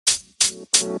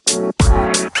Hi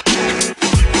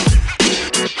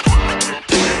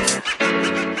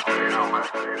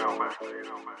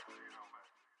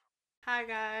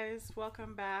guys,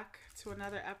 welcome back to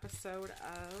another episode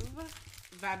of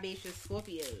Vivacious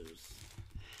Scorpios.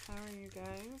 How are you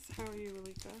guys? How are you,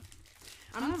 Alika?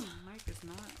 I'm mic is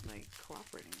not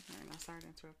cooperating right now. Sorry to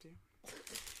interrupt you.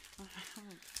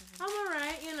 I'm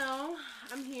alright,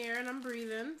 I'm here and I'm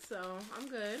breathing, so I'm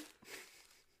good.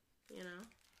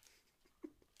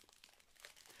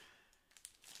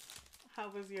 How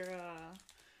was your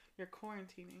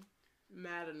quarantining?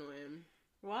 Mad annoying.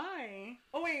 Why?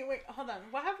 Oh wait, hold on.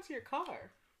 What happened to your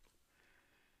car?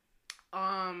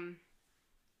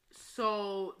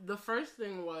 So the first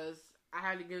thing was I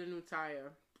had to get a new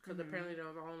tire because apparently there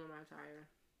was a hole in my tire.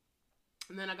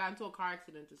 And then I got into a car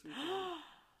accident this weekend.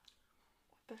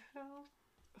 What the hell?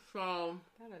 So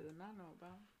that I did not know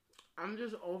about. I'm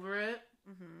just over it.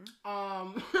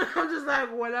 I'm just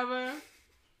like whatever.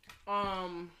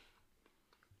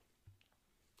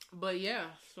 But yeah,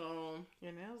 so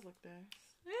your nails look nice.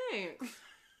 Thanks.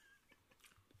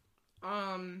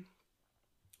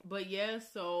 But yeah,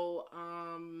 so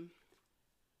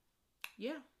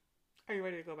yeah. Are you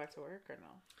ready to go back to work or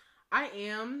no? I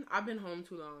am. I've been home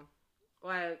too long.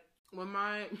 Like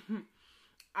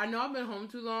I know I've been home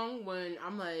too long when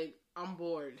I'm like I'm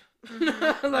bored.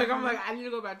 Like I'm like I need to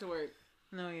go back to work.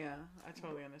 No, yeah, I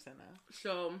totally understand that.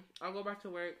 So I'll go back to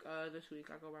work this week.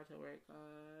 I'll go back to work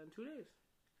in 2 days.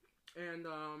 And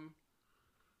are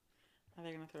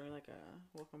they gonna throw like a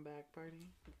welcome back party?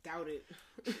 Doubt it.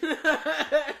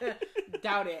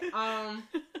 Doubt it.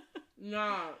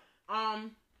 No.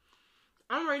 I'm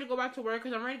ready to go back to work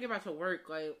because I'm ready to get back to work.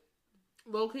 Like,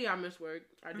 low-key, I miss work.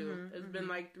 I do. It's been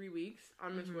like 3 weeks. I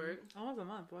miss work. Almost a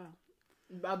month.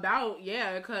 Wow.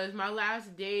 Yeah, because my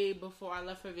last day before I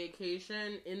left for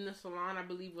vacation in the salon, I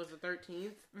believe, was the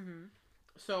 13th.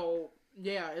 So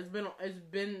yeah, it's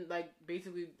been like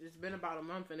basically it's been about a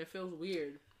month, and it feels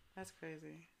weird. That's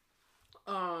crazy.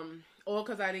 All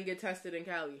because I didn't get tested in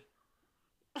Cali.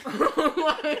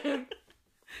 Because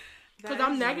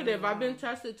I'm negative. I've been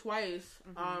tested twice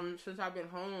since I've been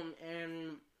home,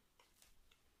 and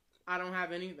I don't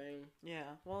have anything.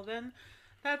 Yeah. Well, then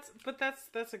that's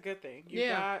a good thing.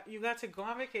 You got to go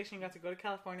on vacation. You got to go to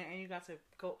California, and you got to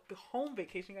go home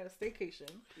vacation. You got a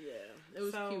staycation. Yeah, it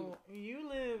was cute.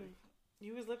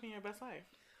 You was living your best life.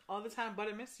 All the time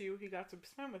Butter missed you, he got to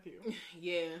spend with you.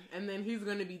 Yeah, and then he's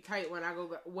gonna be tight when I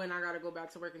gotta go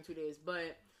back to work in 2 days.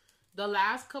 But the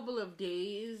last couple of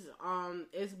days,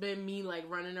 it's been me like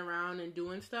running around and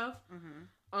doing stuff.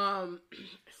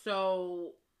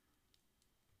 So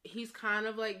he's kind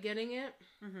of like getting it.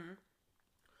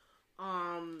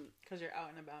 Because you're out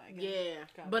and about again. Yeah,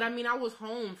 but I mean, I was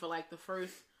home for like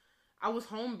I was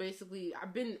home basically.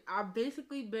 I've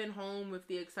basically been home with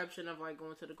the exception of like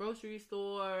going to the grocery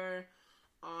store,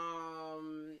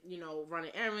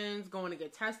 running errands, going to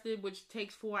get tested, which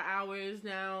takes 4 hours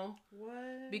now.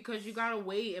 What? Because you gotta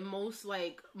wait, and most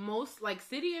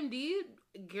City MD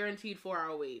guaranteed 4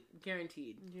 hour wait,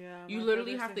 guaranteed. Yeah, you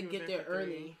literally have to get there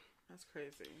early. That's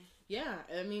crazy. Yeah,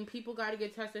 I mean, people got to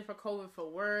get tested for COVID for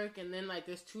work, and then like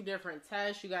there's 2 different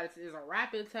tests. There's a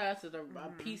rapid test, there's a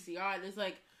PCR. There's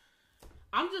like.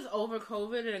 I'm just over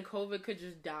COVID, and COVID could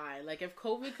just die. Like, if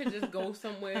COVID could just go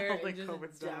somewhere and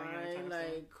just die,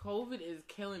 like, COVID is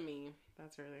killing me.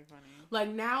 That's really funny. Like,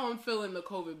 now I'm feeling the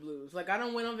COVID blues. Like, I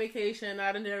done went on vacation,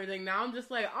 I done did everything. Now I'm just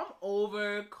like, I'm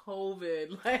over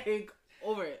COVID. Like,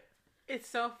 over it. It's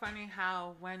so funny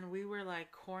how when we were,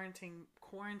 like, quarantining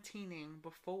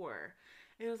before,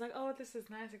 it was like, oh, this is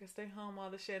nice. I can stay home, all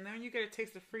this shit. And then when you get a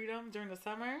taste of freedom during the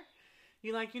summer...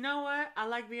 You're like, you know what? I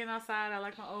like being outside. I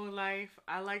like my old life.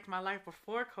 I liked my life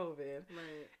before COVID.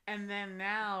 Right. And then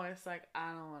now it's like,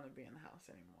 I don't want to be in the house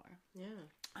anymore.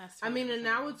 Yeah. I mean, and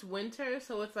now it's winter,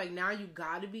 so it's like now you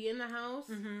got to be in the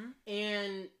house.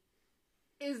 And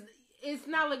it's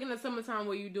not like in the summertime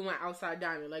where you're doing outside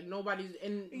dining. Like, nobody's...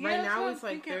 And right now it's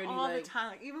like 30. All the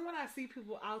time. Like, even when I see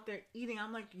people out there eating,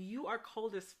 I'm like, you are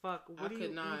cold as fuck. What are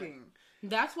you eating?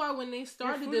 That's why when they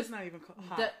started Your food this... is not even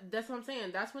hot. That's what I'm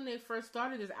saying. That's when they first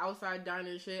started this outside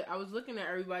dining shit. I was looking at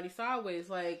everybody sideways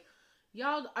like,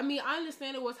 y'all... I mean, I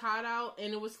understand it was hot out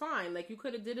and it was fine. Like, you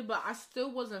could have did it, but I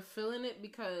still wasn't feeling it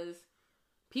because...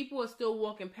 People are still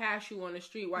walking past you on the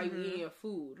street while you're eating your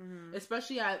food.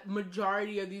 Especially at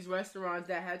majority of these restaurants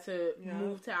that had to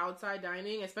move to outside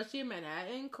dining, especially in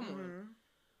Manhattan. Come on.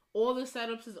 All the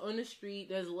setups is on the street.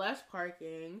 There's less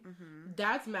parking.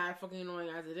 That's mad fucking annoying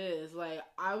as it is. Like,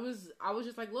 I was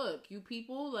just like, look, you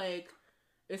people, like,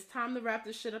 it's time to wrap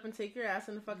this shit up and take your ass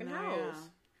in the fucking house.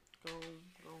 Go.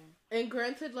 And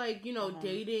granted, like, you know,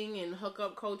 dating and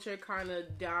hookup culture kind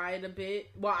of died a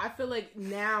bit. Well, I feel like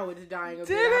now it's dying a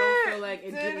bit. I don't feel like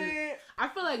it didn't. I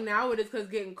feel like now it is because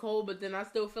it's getting cold, but then I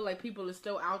still feel like people are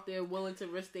still out there willing to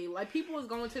risk their... Like, people is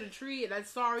going to the tree, that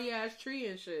sorry-ass tree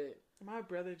and shit. My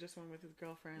brother just went with his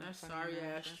girlfriend. That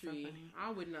sorry-ass tree. So I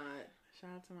would not. Shout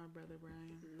out to my brother,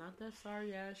 Brian. Not that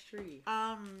sorry-ass tree.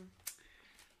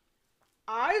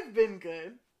 I've been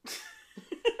good.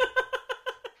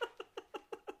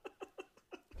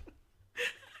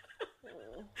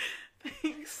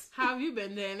 Thanks. How have you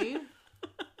been, Danny?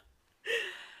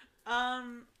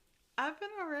 I've been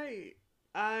alright.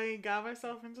 I got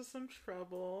myself into some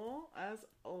trouble, as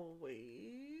always.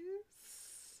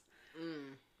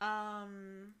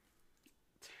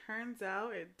 Turns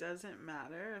out it doesn't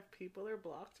matter if people are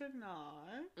blocked or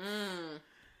not.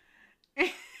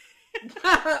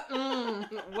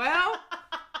 Well,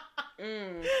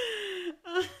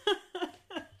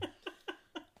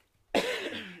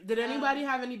 did anybody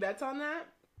have any bets on that?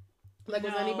 Like,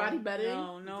 was anybody betting?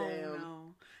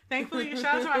 No. Thankfully,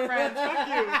 shout out to my friends. Fuck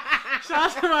you.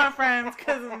 Shout out to my friends,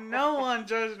 because no one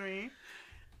judged me.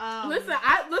 Listen,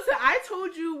 I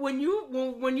told you when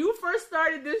you first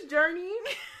started this journey,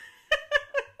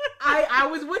 I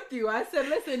was with you. I said,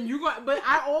 listen, but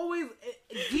I always,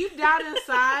 deep down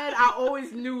inside, I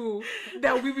always knew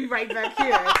that we'd be right back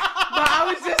here. But I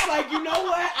was just like, you know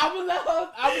what? I would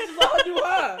just let her do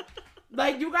her.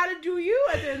 Like, you gotta do you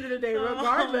at the end of the day,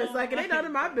 regardless. Like, it ain't none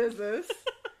of my business.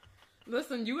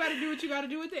 Listen, you gotta do what you gotta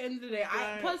do at the end of the day.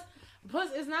 Right. Plus,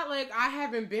 it's not like I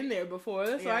haven't been there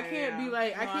before, so I can't be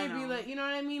like, you know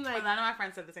what I mean? Like, a lot of my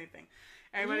friends said the same thing.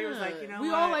 Everybody was like, you know, we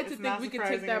what? all like to think we could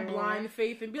take that blind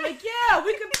faith and be like, yeah,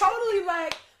 we could totally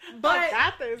like. But I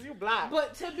got this. You blind.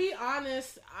 But to be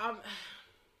honest,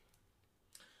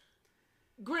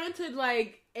 granted,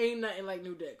 like, ain't nothing like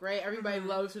new dick, right? Everybody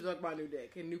loves to talk about new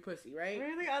dick and new pussy, right?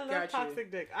 Really? I love toxic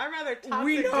dick. I'd rather toxic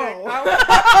we know. dick. We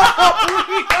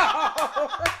know.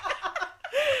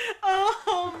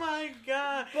 Oh my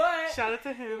god. But shout out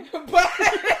to him.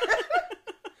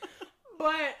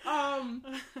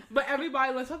 But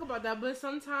everybody, let's talk about that. But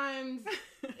sometimes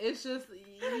it's just,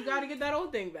 you gotta get that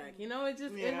old thing back. You know, it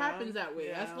happens that way.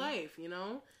 Yeah. That's life, you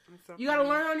know? So you gotta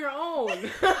learn on your own.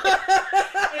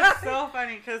 It's so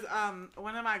funny because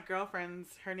one of my girlfriends,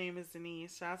 her name is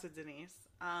Denise. Shout out to Denise.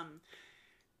 I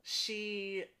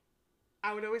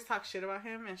would always talk shit about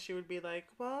him, and she would be like,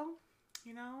 well,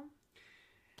 you know,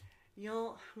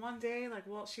 you'll one day, like,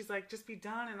 well, she's like, just be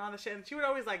done and all this shit. And she would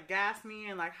always like gas me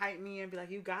and like hype me and be like,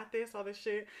 you got this, all this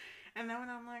shit. And then when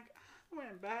I'm like, I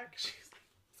went back, she's like,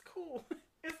 it's cool.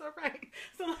 It's alright.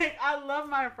 So like, I love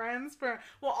my friends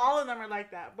all of them are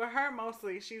like that, but her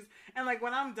mostly. And like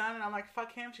when I'm done and I'm like,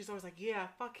 fuck him, she's always like, yeah,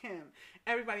 fuck him.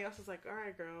 Everybody else is like,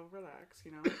 alright girl, relax,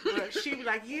 you know. But she'd be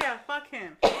like, yeah, fuck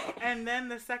him. And then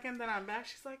the second that I'm back,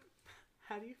 she's like,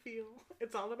 how do you feel?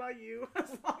 It's all about you, as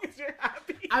long as you're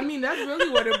happy. I mean, that's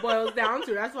really what it boils down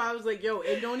to. That's why I was like, yo,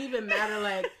 it don't even matter.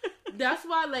 Like, that's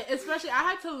why, like, especially I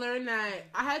had to learn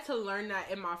that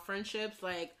in my friendships.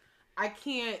 Like, I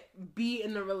can't be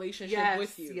in the relationship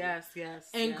with you. Yes.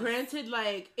 And granted,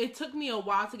 like, it took me a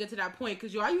while to get to that point.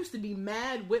 Because, yo, I used to be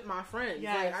mad with my friends.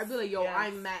 Yes, like, I'd be like, yo,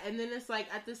 I'm mad. And then it's like,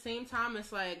 at the same time,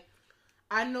 it's like,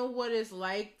 I know what it's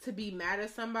like to be mad at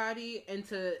somebody and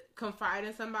to confide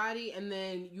in somebody. And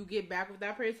then you get back with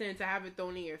that person and to have it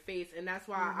thrown in your face. And that's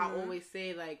why I always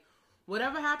say, like,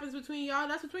 whatever happens between y'all,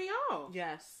 that's between y'all.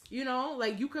 Yes. You know,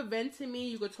 like, you could vent to me,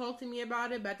 you could talk to me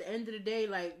about it, but at the end of the day,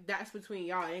 like, that's between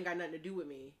y'all. It ain't got nothing to do with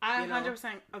me. I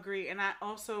 100% agree. And I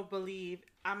also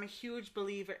I'm a huge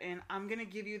believer in, I'm going to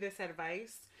give you this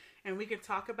advice, and we can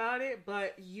talk about it,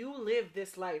 but you live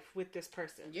this life with this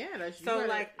person. Yeah, that's so,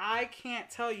 like, I can't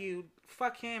tell you,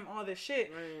 fuck him, all this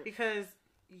shit, because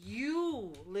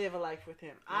you live a life with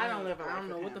him. Right. I don't live a life with him. I don't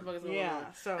know what the fuck is going on.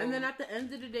 So, and then at the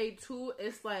end of the day, too,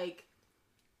 it's like,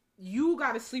 you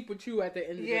gotta sleep with you at the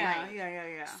end of the night.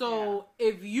 Yeah. So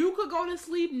if you could go to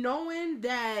sleep knowing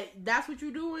that that's what you're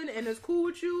doing and it's cool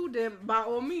with you, then by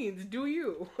all means, do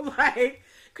you. Like,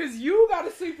 cause you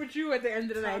gotta sleep with you at the end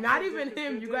of the night. Not even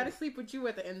him. You gotta sleep with you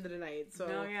at the end of the night. So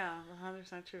no, yeah,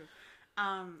 100% true.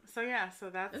 So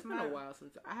that's it's been a while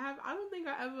since I don't think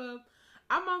I ever.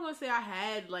 I'm not gonna say I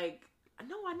had like.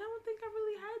 No, I don't think I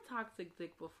really had toxic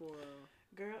dick before.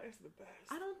 Girl, it's the best.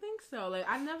 I don't think so. Like,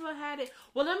 I never had it.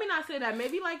 Well, let me not say that.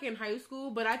 Maybe, like, in high school.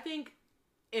 But I think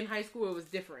in high school it was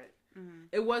different. Mm-hmm.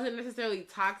 It wasn't necessarily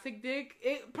toxic dick.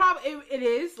 It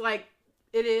is. Like,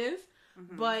 it is.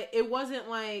 Mm-hmm. But it wasn't,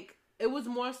 like... It was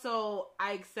more so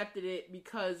I accepted it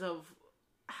because of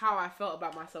how I felt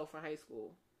about myself in high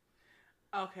school.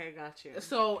 Okay, got you.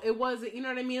 So it wasn't, you know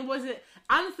what I mean? It wasn't,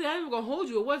 honestly, I ain't even gonna hold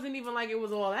you. It wasn't even like it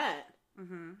was all that.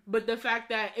 Mm-hmm. But the fact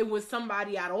that it was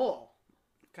somebody at all.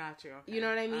 Got you. Okay. You know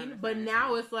what I mean? But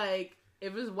now it's like,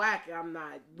 if it's whack,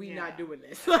 we not doing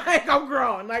this. Like, I'm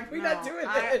grown. Like, we not doing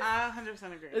this. I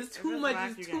 100% agree. There's too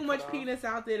much penis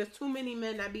out there. There's too many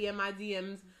men that be in my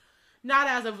DMs. Not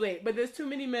as of late, but there's too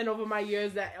many men over the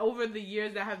years that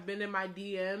have been in my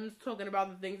DMs talking about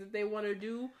the things that they want to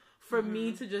do for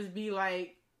me to just be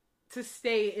like, to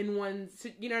stay in one,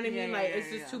 you know what I mean? It's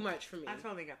just too much for me. I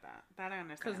totally get that. That I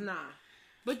understand. 'Cause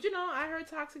but you know, I heard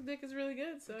toxic dick is really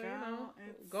good, so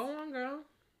go on, girl.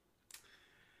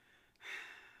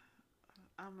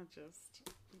 I'ma just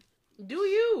do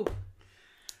you.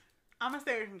 I'm gonna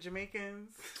stay away from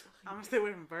Jamaicans. I'm gonna stay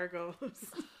away from Virgos.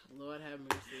 Lord have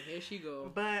mercy. Here she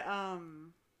go. But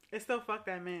it's still fuck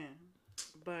that man.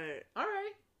 But all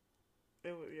right.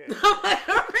 It was, yeah.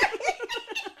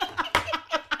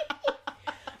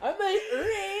 I'm like, all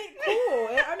right, cool.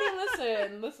 I mean,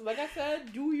 listen. Like I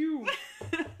said, do you?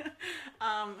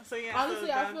 So yeah.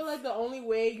 Honestly, I feel like the only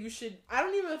way you should. I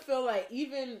don't even feel like,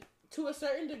 even to a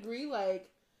certain degree, like,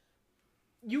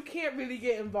 you can't really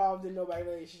get involved in nobody's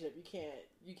relationship. You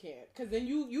can't. Because then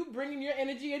you bringing your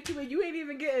energy into it. You ain't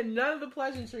even getting none of the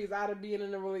pleasantries out of being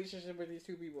in a relationship with these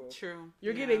two people. True.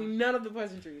 You're getting none of the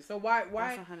pleasantries. So why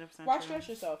true. stress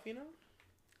yourself, you know?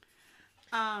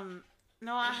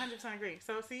 No, I 100% agree.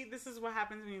 So see, this is what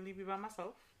happens when you leave me by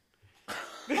myself.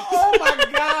 Oh my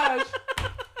gosh.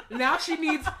 Now she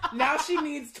needs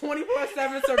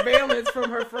 24/7 surveillance from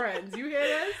her friends. You hear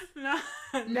this? No.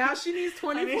 Now she needs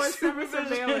 24/7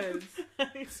 surveillance. I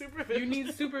need supervision. You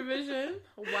need supervision?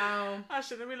 Wow. I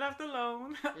shouldn't be left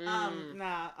alone.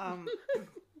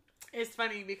 It's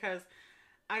funny because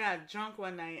I got drunk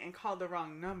one night and called the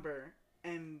wrong number,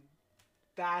 and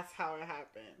that's how it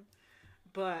happened.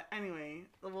 But anyway,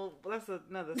 well, that's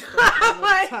another story.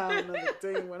 Another time, another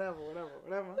day, whatever.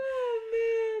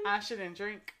 Oh, man. I shouldn't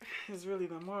drink is really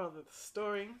the moral of the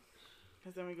story.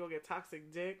 Because then we go get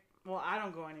toxic dick. Well, I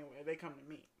don't go anywhere. They come to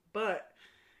me. But,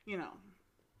 you know.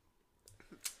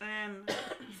 And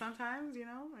sometimes, you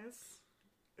know, it's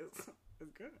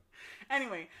good.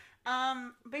 Anyway,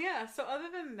 but yeah, so other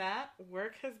than that,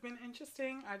 work has been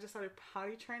interesting. I just started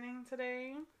potty training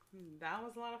today. That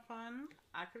was a lot of fun.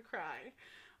 I could cry,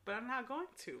 but I'm not going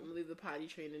to. I'm gonna leave the potty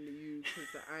training to you because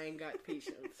I ain't got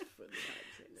patience for the potty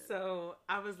training. So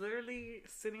I was literally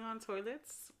sitting on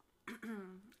toilets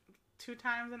 2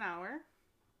 times an hour,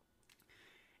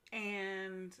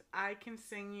 and I can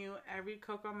sing you every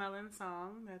Coco Melon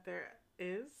song that there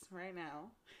is right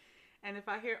now. And if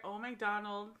I hear Old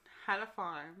MacDonald Had a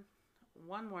Farm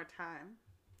one more time,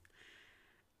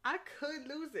 I could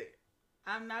lose it.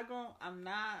 I'm not gonna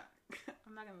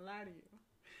lie to you.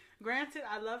 Granted,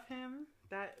 I love him.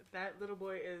 That little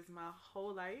boy is my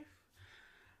whole life.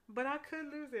 But I could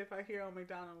lose it if I hear Old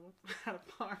MacDonald Had a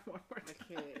Farm one more time.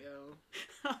 I can't, yo.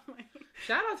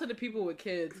 Shout out to the people with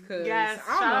kids, because yes,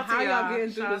 I don't know how y'all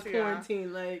getting through this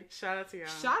quarantine. Like, shout out to y'all.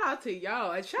 Shout out to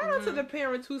y'all. And shout out to the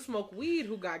parents who smoke weed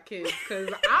who got kids,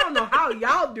 because I don't know how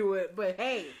y'all do it, but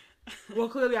hey. Well,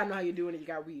 clearly I know how you're doing it. You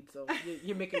got weed, so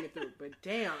you're making it through. But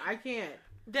damn, I can't.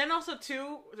 Then also,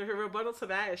 too, the rebuttal to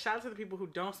that is shout out to the people who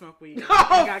don't smoke weed.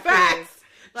 Oh, got facts. Kids.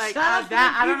 Like,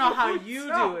 I don't know how you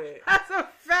do it. That's a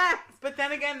fact. But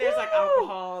then again, there's like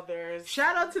alcohol. There's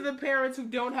shout out to the parents who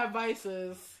don't have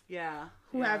vices. Yeah.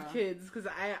 Who have kids, because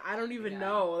I don't even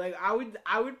know. Like, I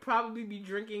would probably be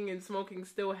drinking and smoking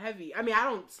still heavy. I mean, I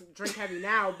don't drink heavy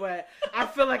now, but I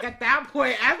feel like at that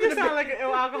point, after you sound like an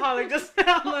ill alcoholic just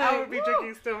now. Like, I would be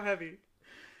drinking still heavy.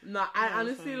 No, I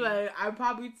honestly, like, I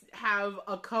probably have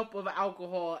a cup of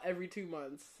alcohol every 2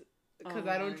 months because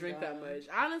I don't drink that much.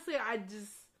 Honestly,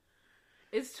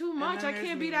 it's too much. I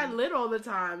can't be that lit all the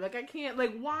time. Like, I can't,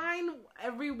 like, wine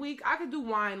every week. I could do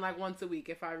wine, like, once a week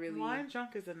if I really... Wine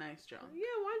drunk is a nice drunk. Yeah,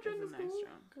 wine drunk is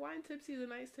cool. Wine tipsy is a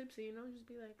nice tipsy, you know? Just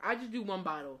be like... I just do 1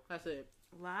 bottle. That's it.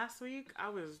 Last week, I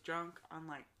was drunk on,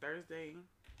 like, Thursday.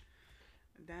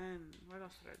 Then, what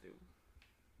else did I do?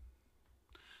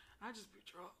 I just be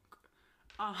drunk.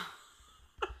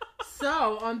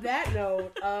 So, on that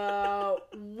note,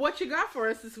 what you got for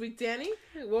us this week, Danny?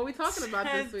 What are we talking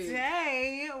about this week?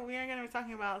 Today, we are going to be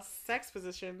talking about sex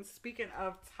positions. Speaking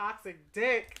of toxic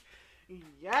dick,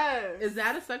 yes. Is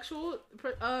that a sex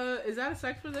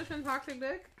position, toxic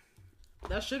dick?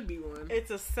 That should be one. It's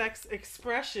a sex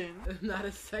expression. Not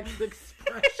a sex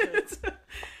expression.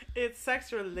 It's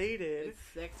sex related. It's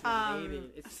sex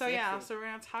related. So we're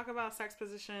going to talk about sex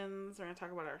positions. We're going to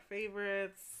talk about our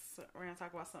favorites. We're gonna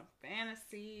talk about some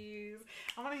fantasies.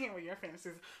 I want to hear what your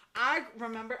fantasies. I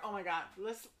remember. Oh my god.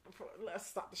 Let's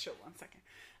stop the show 1 second.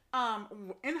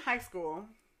 In high school,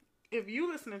 if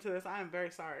you listening to this, I am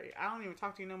very sorry. I don't even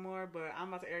talk to you no more. But I'm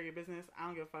about to air your business. I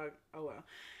don't give a fuck. Oh well.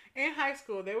 In high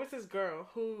school, there was this girl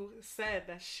who said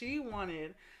that she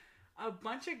wanted a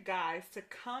bunch of guys to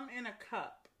come in a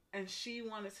cup, and she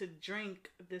wanted to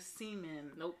drink the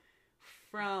semen. Nope.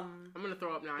 From I'm gonna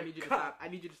throw up now. I need you to cup. stop. I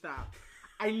need you to stop.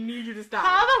 I need you to stop.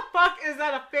 How the fuck is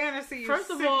that a fantasy? You First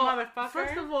sick of all,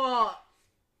 motherfucker.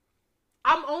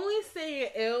 I'm only saying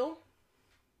ill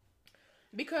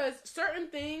because certain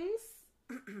things,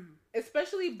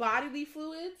 especially bodily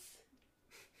fluids,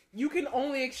 you can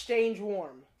only exchange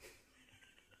warm.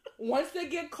 Once they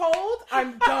get cold,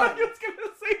 I'm done. I was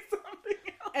gonna say something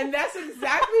else. And that's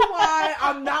exactly why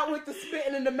I'm not with the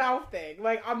spitting in the mouth thing.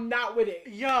 Like, I'm not with it.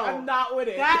 Yo, I'm not with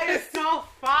it. That is so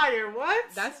fire. What?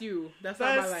 That's you. That's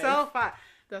not my life. So fire.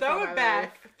 That's Throw not it my back.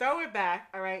 life. Throw it back.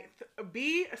 All right.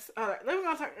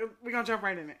 We're gonna jump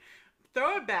right in it.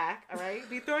 Throw it back. All right.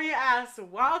 Be throwing your ass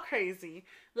wild crazy.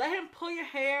 Let him pull your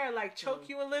hair, like choke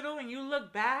you a little, and you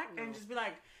look back and just be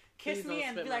like, kiss Please me, don't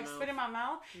and spit be in my like, mouth. spit in my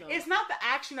mouth. No. It's not the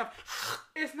action of.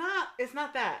 It's not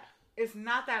that. It's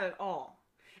not that at all.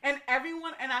 And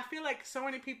I feel like so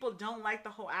many people don't like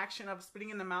the whole action of spitting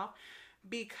in the mouth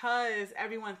because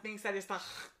everyone thinks that it's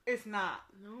not.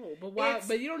 No, but why? It's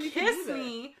but you don't need to kiss do that.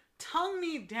 me, tongue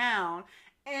me down,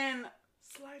 and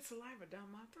slide saliva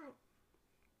down my throat.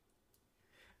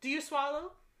 Do you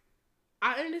swallow?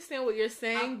 I understand what you're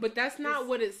saying, but that's not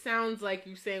what it sounds like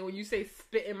you saying when you say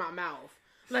spit in my mouth.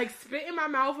 Like, spit in my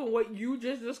mouth and what you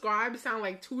just described sound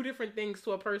like two different things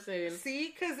to a person.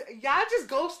 See? Because y'all just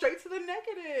go straight to the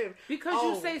negative. Because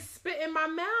you say spit in my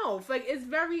mouth. Like, it's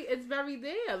very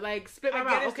there. Like, spit in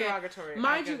my mouth. Okay. Derogatory.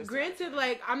 Mind you, granted,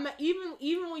 like, I'm not,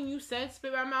 even when you said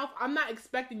spit in my mouth, I'm not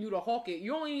expecting you to hawk it.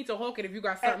 You only need to hawk it if you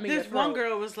got something in your throat. This one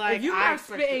girl was like, if you got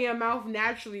spit in your mouth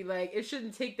naturally, like, it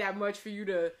shouldn't take that much for you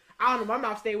to, I don't know, my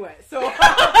mouth stay wet. So,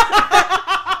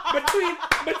 between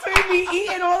me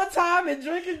eating all the time and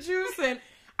drinking juice, and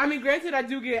I mean, granted, I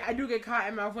do get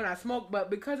cotton mouth when I smoke, but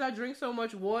because I drink so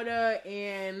much water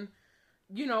and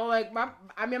you know, like my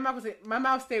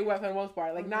mouth stay wet for the most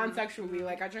part, like non-sexually,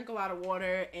 like I drink a lot of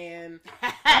water and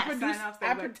I produce.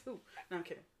 No, I'm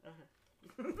kidding.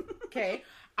 Okay,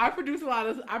 I produce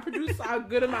a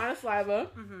good amount of saliva.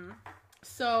 Mm-hmm.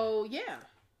 So yeah.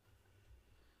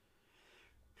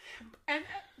 And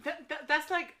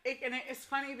that's like, and it's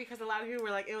funny because a lot of people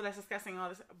were like, ew, that's disgusting, all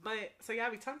this. But, so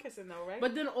y'all be tongue kissing though, right?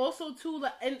 But then also too,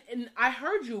 like, and I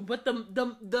heard you, but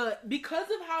the because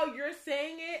of how you're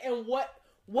saying it and what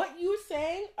you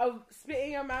saying of spit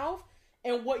in your mouth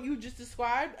and what you just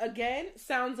described, again,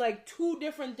 sounds like two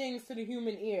different things to the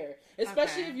human ear.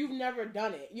 Especially if you've never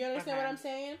done it. You understand what I'm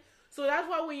saying? So that's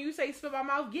why when you say spit in my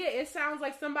mouth, yeah, it sounds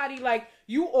like somebody, like,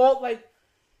 you all, like,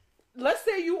 let's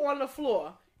say you on the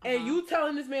floor. And you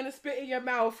telling this man to spit in your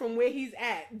mouth from where he's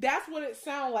at. That's what it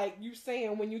sounds like you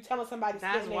saying when you telling somebody to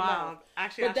spit in their mouth.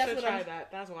 Actually, I should try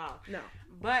that. That's wild. No.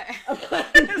 But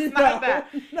it's not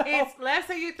that. No. It's, let's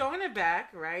say you're throwing it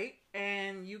back, right?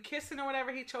 And you kissing or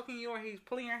whatever, he's choking you or he's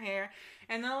pulling your hair.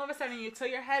 And then all of a sudden you tilt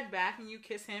your head back and you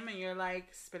kiss him and you're like,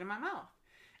 spit in my mouth.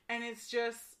 And it's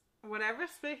just whatever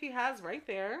spit he has right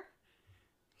there,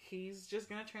 he's just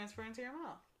going to transfer into your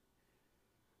mouth.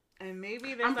 And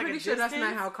maybe there's I'm like pretty sure that's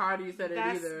not how Cardi said it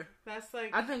either. That's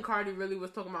like, I think Cardi really was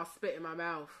talking about spit in my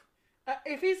mouth.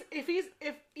 Even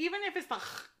if it's the,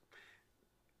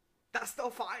 that's still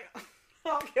fire. I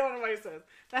don't care what anybody says.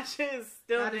 That shit is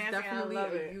still that dancing. That is definitely and I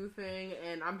love a it. you thing,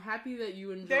 and I'm happy that you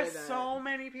enjoy There's that. so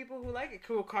many people who like it.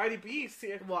 Cool, Cardi B.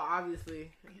 Well,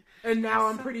 obviously, and now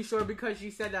I'm pretty sure because she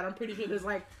said that. I'm pretty sure there's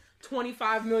like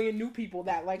 25 million new people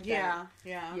that like that.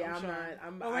 Yeah. I'm sure.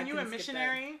 not. But when you're a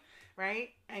missionary, right,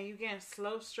 and you getting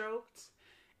slow stroked,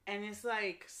 and it's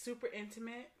like super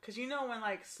intimate, because you know when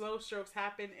like slow strokes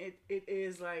happen, it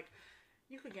is like,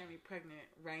 you could get me pregnant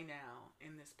right now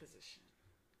in this position.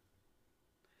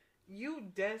 You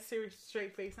dead serious,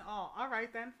 straight face, and all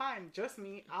right then, fine, just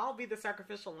me. I'll be the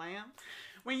sacrificial lamb.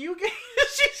 When you get,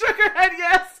 she shook her head,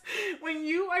 yes. When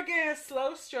you are getting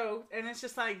slow stroked, and it's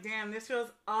just like, damn, this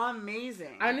feels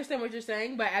amazing. I understand what you're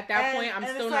saying, but at that point, I'm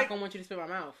still not like, gonna want you to spit in my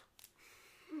mouth.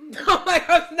 I'm like,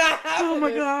 it's not happening. Oh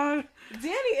my god,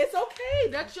 Danny, it's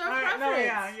okay. That's your preference. No,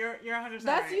 yeah, you're 100%.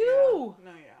 That's right, you.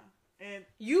 Yeah. No, yeah. And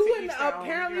you and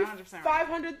apparently right.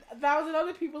 500,000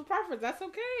 other people's preference. That's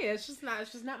okay. It's just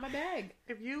not my bag.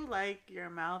 If you like your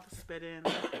mouth spit in,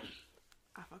 I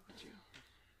fuck with you.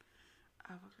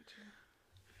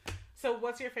 So,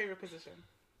 what's your favorite position?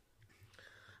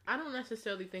 I don't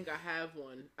necessarily think I have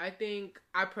one. I think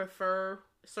I prefer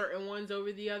certain ones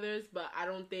over the others, but I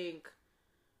don't think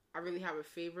I really have a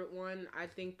favorite one. I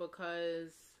think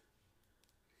because...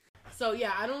 So,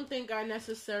 yeah, I don't think I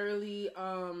necessarily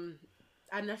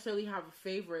have a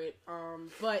favorite.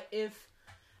 But if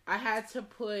I had to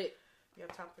put... You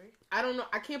have top 3? I don't know.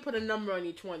 I can't put a number on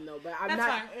each one, though. But I'm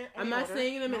not order.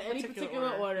 saying them in any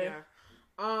particular order.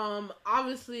 Yeah.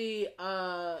 Obviously,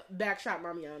 Backshot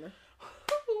Mamiana.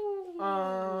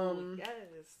 Yes.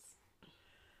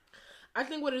 I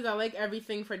think what it is, I like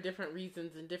everything for different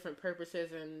reasons and different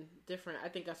purposes and different. I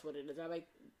think that's what it is. I like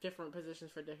different positions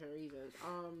for different reasons.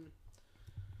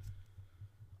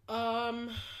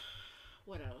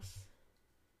 What else?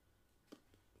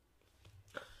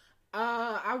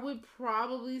 I would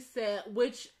probably say,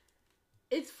 which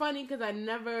it's funny because I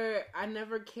never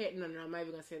cared. No, I'm not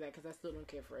even gonna say that because I still don't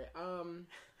care for it.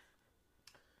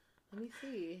 Let me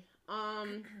see.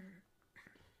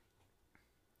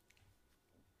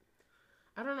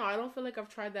 I don't know. I don't feel like I've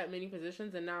tried that many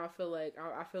positions, and now I feel like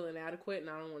I feel inadequate, and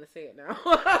I don't want to say it now.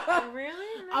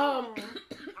 Really? No.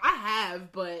 I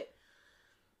have, but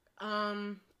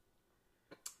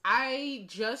I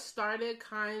just started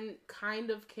kind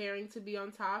of caring to be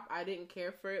on top. I didn't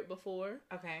care for it before.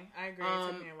 Okay, I agree. It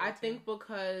took me a while I think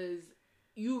because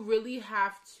you really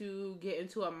have to get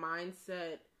into a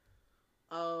mindset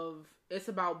of it's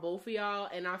about both of y'all,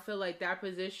 and I feel like that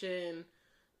position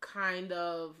kind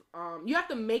of you have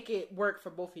to make it work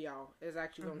for both of y'all is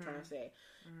actually what I'm trying to say.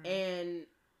 And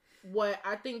what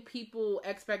I think people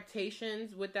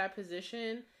expectations with that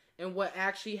position and what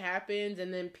actually happens,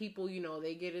 and then people, you know,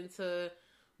 they get into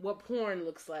what porn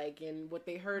looks like and what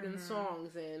they heard in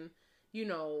songs, and you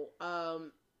know,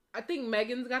 I think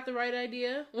Megan's got the right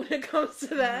idea when it comes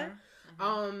to that.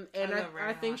 And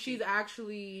I think she's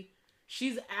actually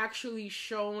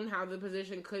shown how the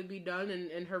position could be done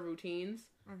in her routines.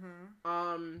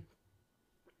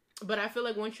 But I feel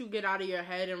like once you get out of your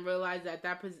head and realize that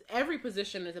every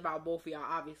position is about both of y'all,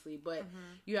 obviously, but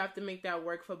you have to make that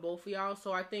work for both of y'all.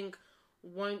 So I think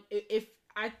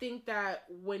I think that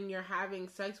when you're having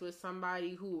sex with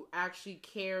somebody who actually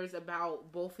cares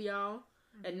about both of y'all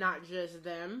and not just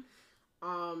them,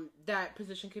 that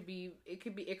position could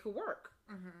work.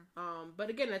 But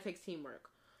again, that takes teamwork.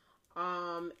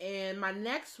 And my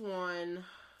next one,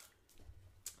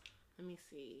 let me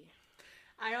see.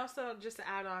 I also, just to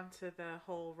add on to the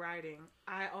whole writing,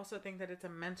 I also think that it's a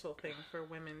mental thing for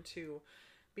women too,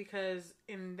 because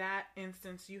in that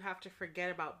instance, you have to forget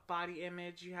about body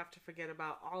image. You have to forget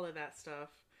about all of that stuff,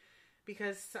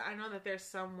 because I know that there's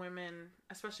some women,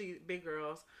 especially big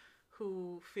girls,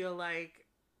 who feel like,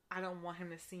 I don't want him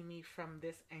to see me from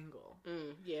this angle.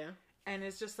 Yeah. And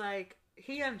it's just like,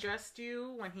 he undressed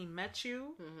you when he met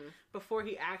you before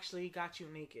he actually got you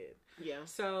naked. Yeah.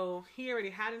 So he already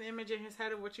had an image in his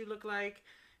head of what you look like.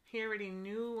 He already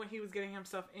knew what he was getting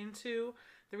himself into.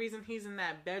 The reason he's in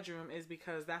that bedroom is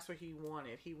because that's what he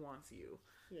wanted. He wants you.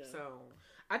 Yeah. So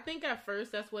I think at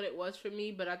first that's what it was for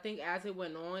me, but I think as it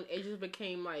went on, it just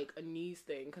became like a knees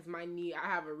thing, because my knee, I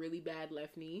have a really bad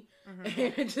left knee,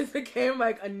 and it just became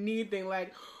like a knee thing.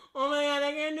 Like, oh my god,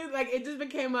 I can't do. Like, it just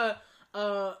became a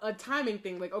timing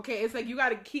thing. Like, okay, it's like you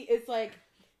gotta keep. It's like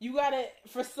you gotta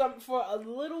for a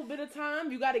little bit of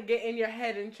time, you gotta get in your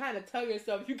head and trying to tell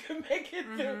yourself you can make it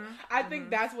through. I think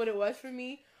that's what it was for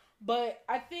me. But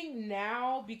I think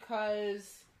now,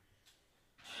 because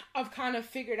I've kind of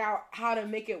figured out how to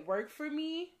make it work for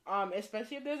me,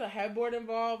 especially if there's a headboard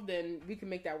involved, then we can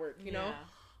make that work, you know?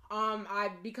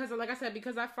 Because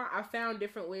I found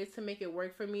different ways to make it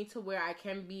work for me to where I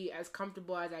can be as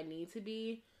comfortable as I need to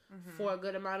be for a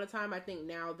good amount of time. I think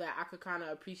now that I could kind of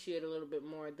appreciate a little bit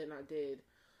more than I did.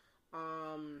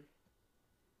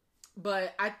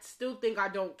 But I still think I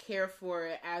don't care for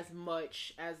it as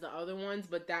much as the other ones,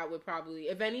 but that would probably,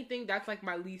 if anything, that's like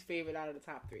my least favorite out of the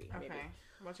top 3. Okay. Maybe.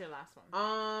 What's your last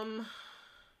one?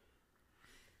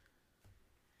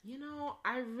 You know,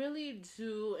 I really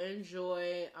do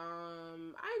enjoy,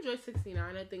 I enjoy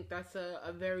 69. I think that's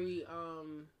a very,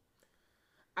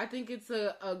 I think it's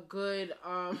a good,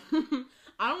 I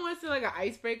don't want to say like an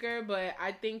icebreaker, but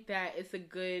I think that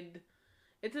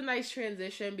it's a nice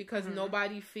transition, because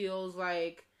nobody feels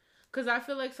like, because I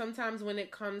feel like sometimes when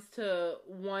it comes to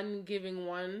one giving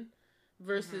one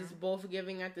versus both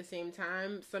giving at the same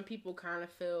time, some people kind of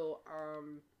feel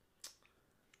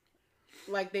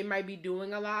like they might be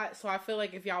doing a lot. So I feel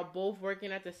like if y'all both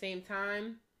working at the same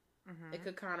time, it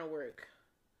could kind of work.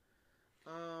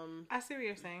 I see what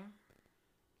you're saying.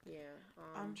 Yeah.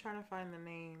 I'm trying to find the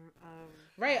name of...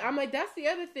 Right, I'm like, that's the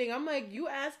other thing. I'm like, you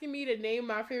asking me to name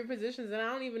my favorite positions, and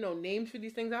I don't even know names for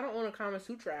these things. I don't own a Kama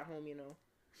Sutra at home, you know.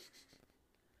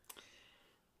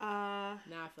 Now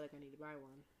I feel like I need to buy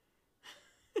one.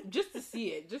 Just to see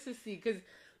it. Just to see. Because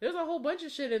there's a whole bunch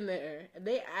of shit in there. And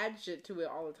they add shit to it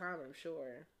all the time, I'm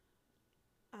sure.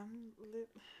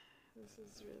 This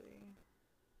is really...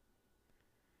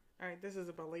 Alright, this is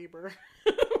about labor.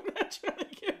 I'm not trying to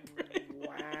get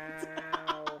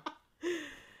Wow.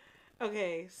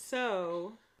 Okay,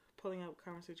 so pulling up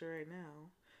Kama Sutra right now.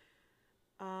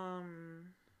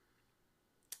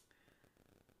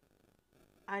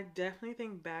 I definitely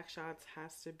think Backshots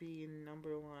has to be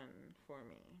number one for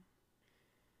me.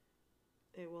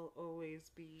 It will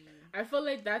always be. I feel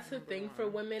like that's the thing for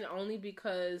women only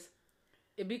because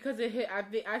it hit.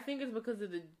 I think it's because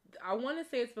of the. I want to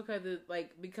say it's because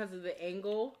of the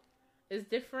angle is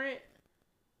different.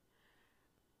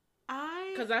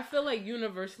 Because I feel like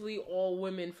universally all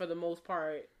women for the most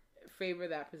part favor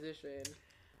that position.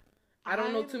 I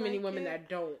don't know too many women that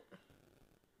don't.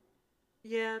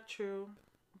 Yeah, true.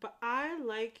 But I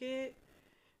like it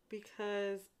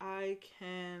because I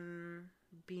can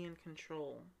be in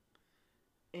control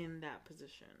in that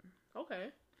position.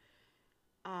 Okay.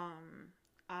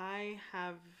 I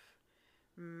have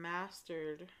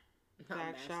mastered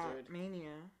Backshot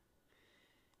Mania,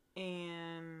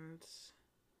 and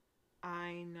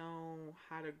I know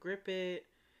how to grip it,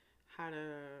 how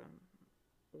to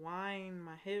wind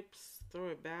my hips, throw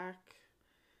it back,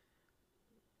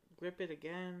 grip it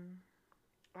again.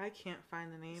 I can't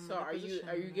find the name. So of the position.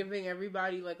 Are you giving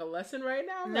everybody like a lesson right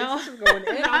now? No, like, this is going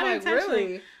in. Not I'm intentionally.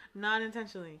 Really? Not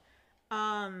intentionally.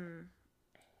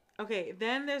 Okay,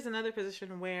 then there's another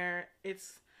position where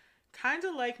it's kind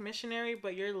of like missionary,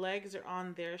 but your legs are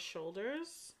on their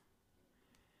shoulders.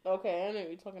 Okay, I know what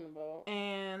you're talking about.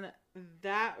 And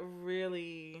that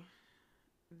really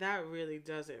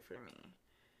does it for me.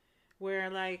 Where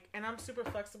and I'm super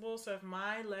flexible, so if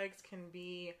my legs can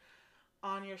be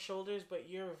on your shoulders, but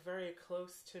you're very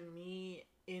close to me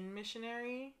in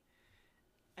missionary,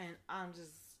 and I'm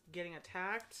just getting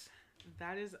attacked,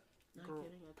 that is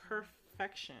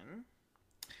perfection.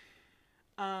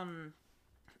 And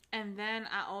then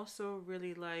I also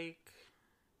really like,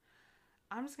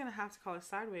 I'm just gonna have to call it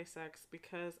sideways sex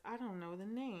because I don't know the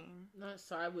name. Not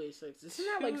sideways sex. Isn't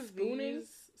that like spooning?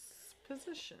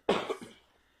 Positions.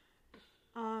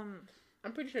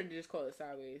 I'm pretty sure they just call it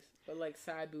sideways, but like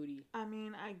side booty. I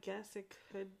mean, I guess it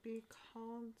could be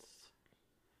called.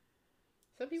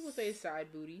 Some people say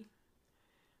side booty.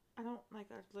 I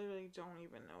literally don't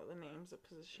even know the names of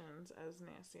positions, as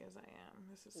nasty as I am.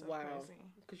 This is so crazy.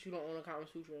 Because you don't own a Kama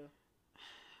Sutra.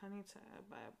 I need to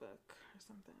buy a book or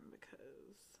something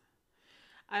because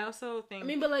I also think... I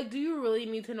mean, but do you really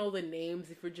need to know the names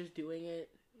if you're just doing it?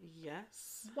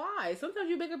 Yes. Why? Sometimes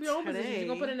you make up your own positions. You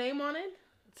gonna put a name on it?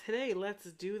 Today,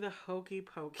 let's do the hokey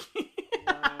pokey.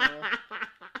 Wow.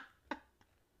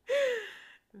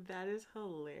 That is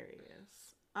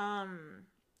hilarious.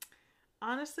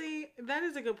 Honestly, that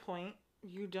is a good point.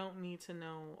 You don't need to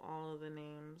know all of the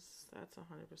names. That's 100%.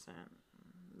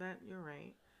 That you're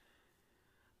right.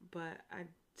 But I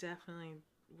definitely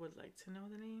would like to know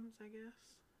the names, I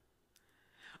guess.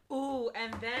 Ooh,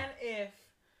 and then if...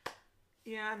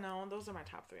 Yeah, no, those are my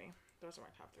top three.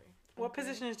 What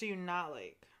positions do you not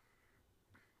like?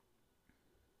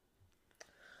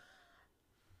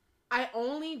 I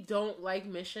only don't like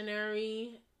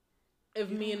missionary if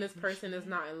me and this person is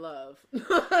not in love.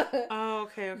 Oh,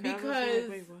 okay. Because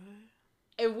wait, what?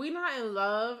 If we're not in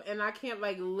love and I can't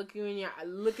look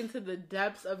into the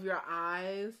depths of your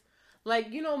eyes,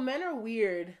 men are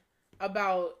weird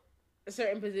about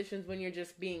certain positions when you're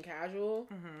just being casual.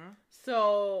 Mm-hmm.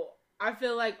 So I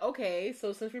feel like, okay,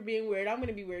 so since we're being weird, I'm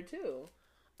gonna be weird too.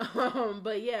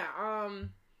 But yeah,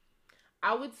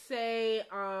 I would say,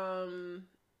 I'm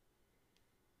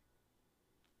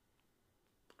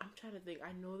trying to think.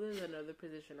 I know there's another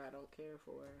position I don't care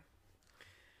for.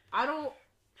 I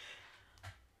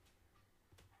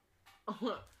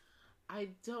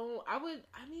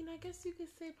guess you could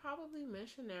say probably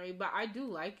missionary, but I do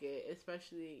like it,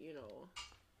 especially,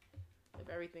 if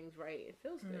everything's right, it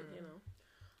feels good,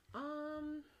 I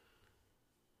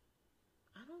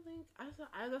don't think, that's what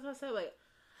I said,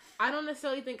 I don't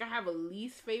necessarily think I have a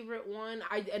least favorite one.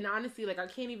 And honestly, I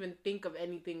can't even think of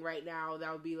anything right now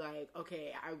that would be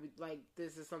okay, I would,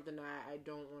 this is something that I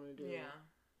don't want to do. Yeah.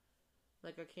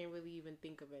 I can't really even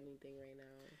think of anything right now.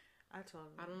 I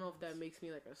don't know if that makes me,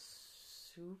 a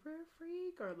super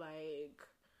freak, or,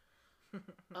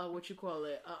 what you call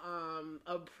it,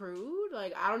 a prude.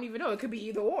 Like, I don't even know. It could be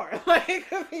either or. Like, it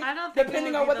could be, I don't think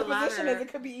depending on what the position is,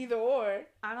 it could be either or.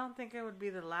 I don't think it would be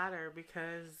the latter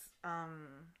because,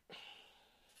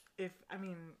 it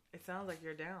sounds like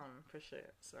you're down for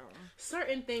shit. So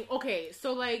certain things. Okay,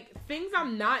 so like things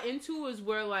I'm not into is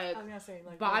where like, I was gonna say,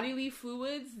 like bodily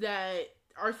fluids that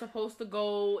are supposed to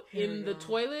go in the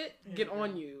toilet get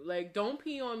on you. Like, don't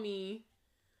pee on me.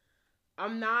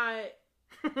 I'm not.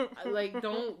 Like,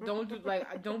 don't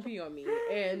pee on me.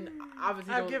 And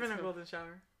obviously, I've given a golden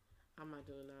shower. I'm not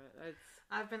doing that.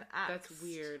 I've been asked. That's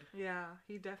weird. Yeah,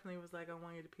 he definitely was like, "I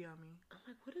want you to pee on me." I'm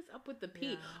like, what is up with the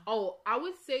pee? Yeah. Oh, I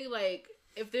would say like,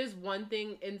 if there's one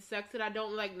thing in sex that I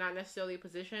don't like, not necessarily a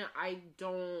position, I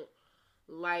don't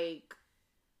like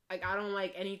I don't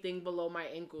like anything below my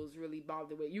ankles really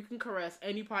bother with. You can caress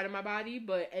any part of my body,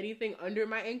 but anything under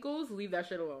my ankles, leave that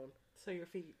shit alone. So your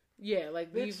feet. Yeah,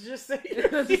 like leave. Just say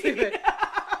your feet.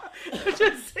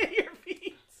 Just say your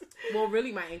feet. Well,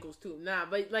 really my ankles too. Nah,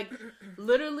 but like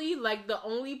literally like the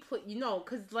only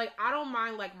cause like I don't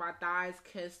mind like my thighs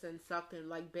kissed and sucked and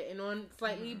like bitten on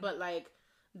slightly, but like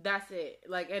that's it.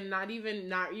 Like, and not even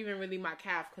really my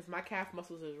calf, cause my calf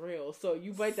muscles is real. So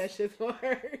you bite that shit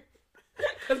hard.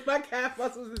 Cause my calf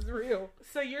muscles is real.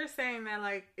 So you're saying that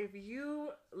like if you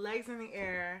legs in the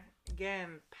air,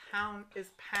 again, pound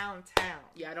town.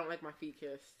 Yeah, I don't like my feet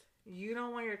kissed. You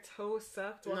don't want your toes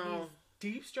sucked while he's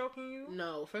deep stroking you?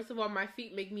 No. First of all, my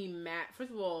feet make me mad.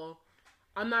 First of all,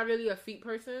 I'm not really a feet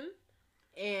person,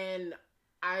 and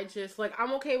I just like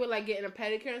I'm okay with like getting a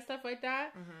pedicure and stuff like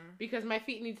that because my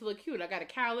feet need to look cute. I got a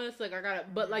callus, like I got a,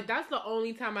 but like that's the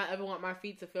only time I ever want my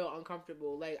feet to feel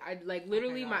uncomfortable. Like I like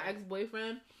literally my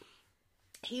ex-boyfriend,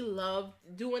 he loved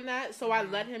doing that, so I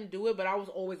let him do it, but I was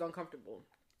always uncomfortable.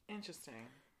 Interesting.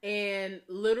 And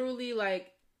literally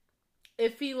like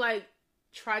if he like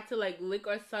tried to like lick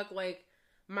or suck like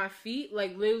my feet,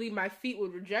 like literally my feet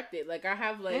would reject it. Like I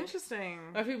have like interesting.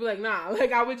 My feet be like nah.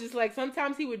 Like I would just like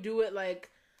sometimes he would do it like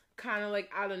kind of like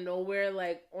out of nowhere,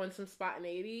 like on some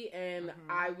spontaneity, and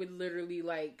I would literally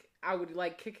like I would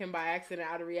like kick him by accident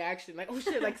out of reaction. Like, oh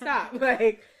shit, like stop.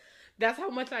 Like that's how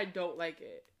much I don't like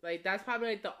it. Like that's probably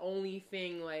like the only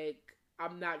thing like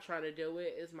I'm not trying to deal with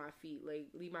is my feet. Like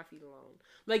leave my feet alone.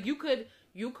 Like you could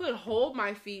hold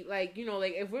my feet. Like, you know,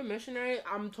 like if we're missionary,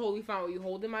 I'm totally fine with you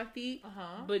holding my feet.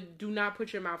 But do not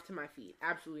put your mouth to my feet.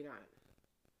 Absolutely not.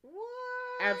 What?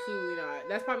 Absolutely not.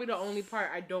 That's probably the only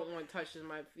part I don't want touched is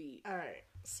my feet. All right.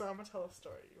 So I'm gonna tell a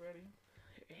story. You ready?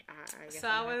 I guess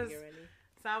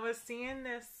I was seeing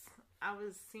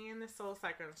this Soul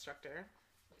Cycle instructor.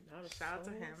 Shout out to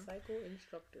him. Cycle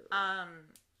instructor.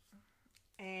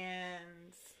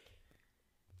 And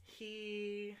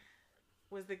he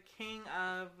was the king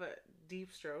of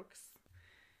deep strokes.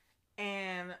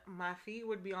 And my feet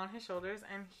would be on his shoulders,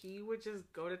 and he would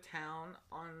just go to town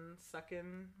on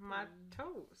sucking my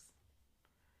toes.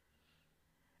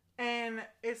 And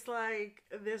it's like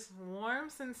this warm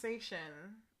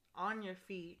sensation on your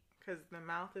feet because the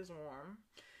mouth is warm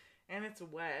and it's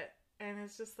wet, and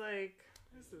it's just like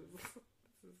this is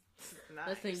nice.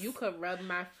 Listen, you could rub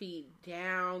my feet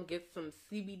down, get some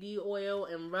CBD oil,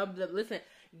 and rub them. Listen,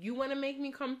 you want to make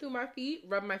me come through my feet?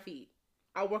 Rub my feet.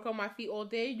 I'll work on my feet all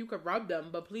day. You could rub them,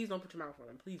 but please don't put your mouth on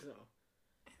them. Please no.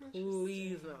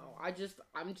 Please no. I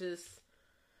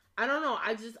don't know.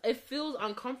 It feels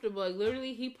uncomfortable. Like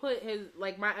literally, he put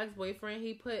my ex-boyfriend,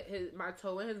 he put my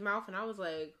toe in his mouth, and I was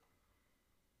like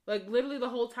literally the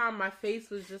whole time my face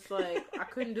was just like, I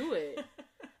couldn't do it.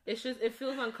 It's just, it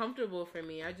feels uncomfortable for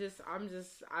me.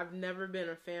 I've never been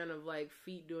a fan of like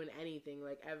feet doing anything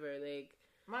like ever. Like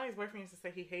my ex-boyfriend used to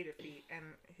say he hated feet, and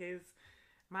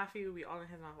my feet would be all in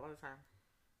his mouth all the time.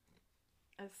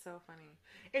 It's so funny.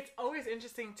 It's always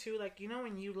interesting too, like, you know,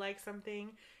 when you like something,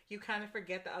 you kind of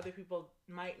forget that other people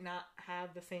might not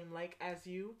have the same like as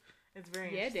you. It's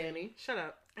very interesting. Danny. Shut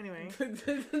up. Anyway.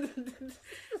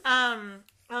 I'm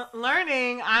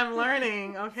learning,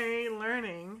 okay?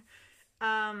 Learning.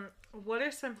 What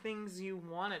are some things you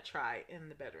want to try in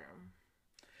the bedroom?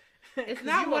 It's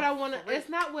not what I want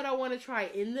to try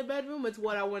in the bedroom, it's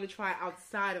what I want to try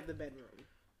outside of the bedroom.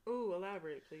 Ooh,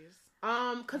 elaborate, please.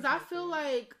 Cause I feel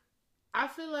like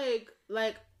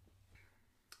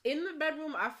in the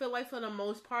bedroom, I feel like for the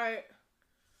most part,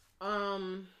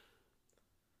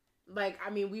 like, I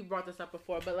mean, we brought this up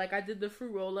before, but like I did the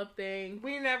fruit roll up thing.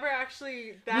 We never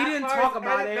actually. We didn't talk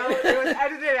about it. No, it was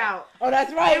edited out. Oh,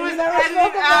 that's right. It was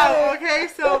edited out. Okay,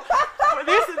 so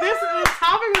this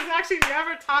topic was actually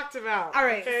never talked about. All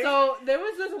right. Okay? So there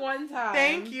was this one time.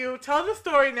 Thank you. Tell the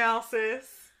story now, sis.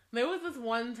 There was this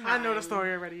one time. I know the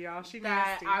story already, y'all. She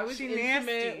nasty. I was she intimate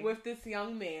nasty. with this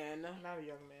young man. Not a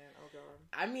young man. Oh god.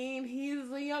 I mean, he's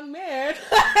a young man.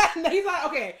 He's like,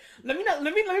 okay, let me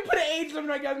put an age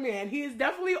limit on young man. He is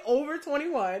definitely over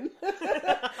 21.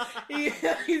 He's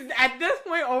at this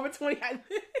point over 20.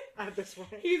 At this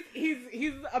point,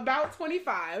 he's about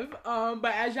 25.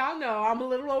 But as y'all know, I'm a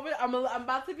little over. I'm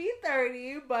about to be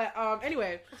 30. But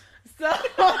anyway, so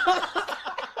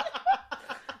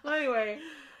anyway,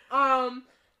 as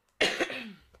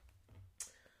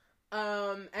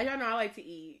y'all know, I like to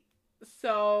eat.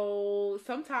 So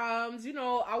sometimes, you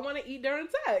know, I want to eat during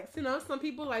sex. You know, some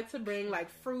people like to bring like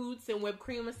fruits and whipped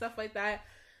cream and stuff like that.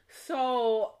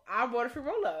 So I bought a fruit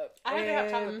roll up. I heard they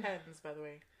have chocolate pens, by the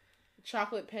way.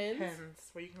 Chocolate pens? Pens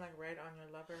where you can like write on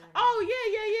your lover. Oh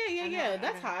yeah.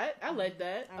 That's hot. I like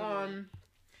that.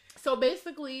 So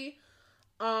basically,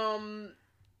 damn,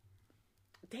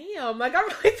 like I'm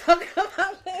really talking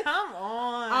about this. Come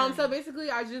on. So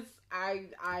basically, I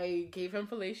gave him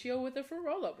fellatio with a fruit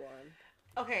roll up one.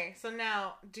 Okay, so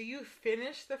now, do you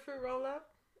finish the fruit roll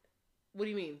up? What do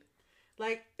you mean?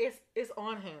 Like it's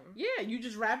on him. Yeah, you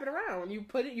just wrap it around. You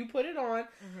put it on.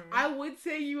 Mm-hmm. I would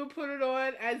say you would put it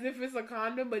on as if it's a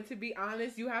condom, but to be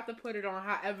honest, you have to put it on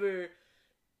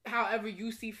however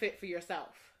you see fit for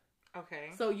yourself. Okay.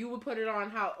 So you would put it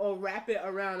on or wrap it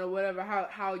around or whatever,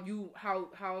 however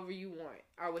you want.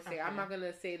 I would say. Okay. I'm not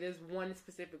gonna say there's one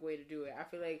specific way to do it. I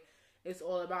feel like it's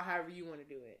all about however you want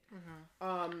to do it.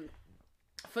 Mm-hmm.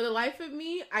 For the life of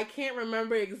me, I can't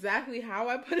remember exactly how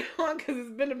I put it on because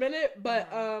it's been a minute. But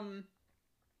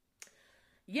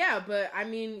yeah. But I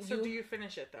mean, so do you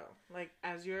finish it though? Like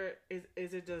as is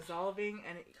it dissolving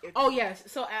and? Oh yes.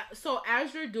 So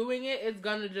as you're doing it, it's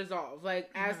gonna dissolve.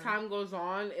 Like as time goes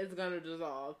on, it's gonna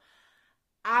dissolve.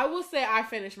 I will say I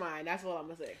finished mine. That's what I'm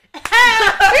gonna say.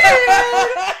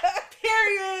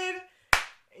 Period.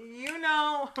 You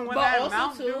know, when but that also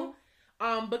mouth too,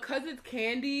 because it's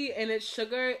candy and it's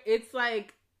sugar, it's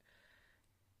like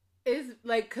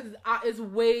because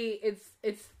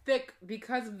it's thick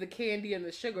because of the candy and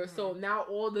the sugar. Mm-hmm. So now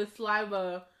all the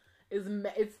saliva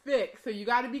it's thick. So you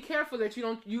got to be careful that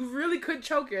you really could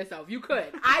choke yourself. You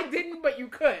could. I didn't, but you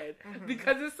could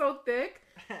because it's so thick.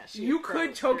 You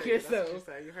could choke yourself. That's what you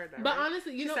said. You heard that, but right?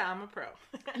 honestly, she said I'm a pro.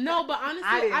 No, but honestly,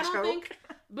 I don't think.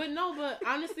 But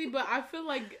I feel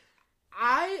like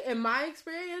in my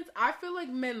experience, I feel like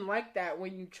men like that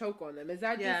when you choke on them. Is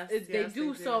that they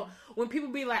do? So when people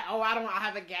be like, "Oh, I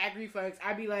have a gag reflex,"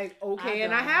 I'd be like, "Okay,"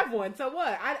 and I have one. So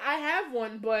what? I have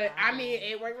one, but I mean,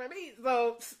 it worked for me.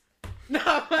 So no,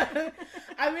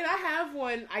 I mean, I have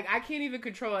one. I can't even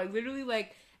control it. Literally,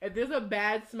 like. If there's a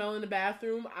bad smell in the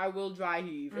bathroom, I will dry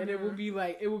heave, and it will be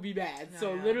bad.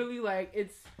 Literally, like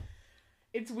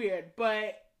it's weird,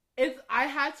 but I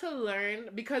had to learn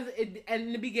because and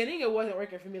in the beginning it wasn't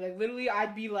working for me. Like literally,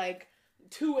 I'd be like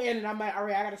 2 in, and I'm like, all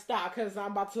right, I gotta stop because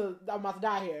I'm about to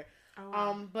die here.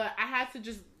 Oh. But I had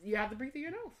to you have to breathe through your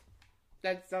nose.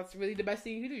 That's really the best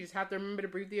thing you can do. You just have to remember to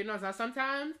breathe through your nose. Now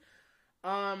sometimes.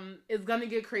 It's gonna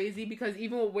get crazy because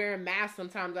even with wearing masks,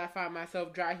 sometimes I find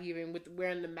myself dry heaving with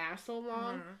wearing the mask so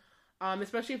long.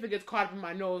 Especially if it gets caught up in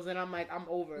my nose, and I'm like, I'm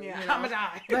over. Yeah, you know? I'm gonna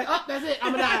die. Like, oh, that's it.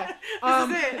 I'm gonna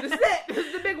die. This is it. This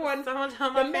is the big one. The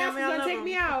mask is gonna take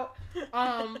me out.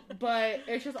 But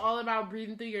it's just all about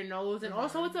breathing through your nose, and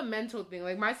also it's a mental thing.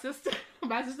 Like my sister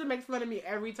makes fun of me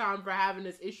every time for having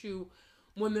this issue.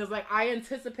 When there's like, I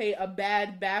anticipate a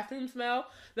bad bathroom smell.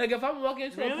 Like if I'm walking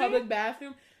into a public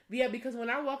bathroom. Yeah, because when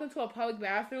I walk into a public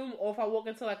bathroom or if I walk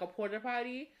into like a porta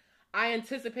potty, I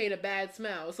anticipate a bad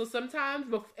smell. So sometimes,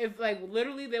 if like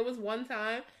literally there was one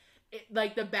time,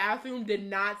 like the bathroom did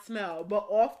not smell, but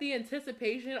off the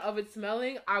anticipation of it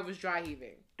smelling, I was dry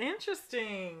heaving.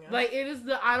 Interesting. Like it is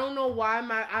I don't know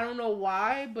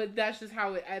why, but that's just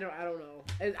how it. I don't know.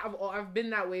 I've been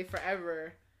that way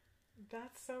forever.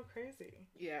 That's so crazy.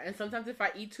 Yeah, and sometimes if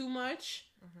I eat too much,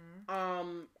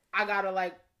 I gotta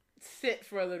like. Sit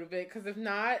for a little bit because if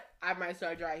not, I might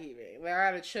start dry heaving. Like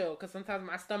I gotta chill because sometimes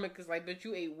my stomach is like, "Bitch,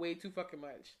 you ate way too fucking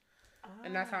much,"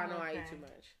 and that's how I know I ate too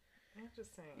much.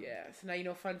 Interesting. Yeah. So now you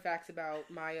know fun facts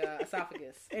about my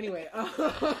esophagus. Anyway,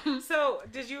 so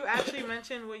did you actually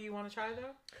mention what you want to try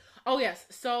though? Oh yes.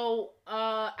 So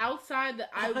outside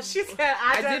she said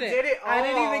I did it all. I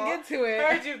didn't even get to it.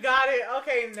 Heard you got it.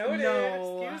 Okay, noted.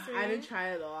 No, excuse me. I didn't try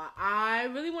it all. I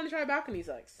really want to try balcony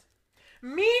sex.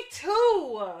 Me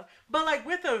too, but like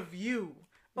with a view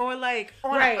or like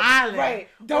on an island. Right.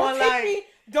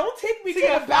 Don't take me to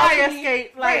a a fire balcony.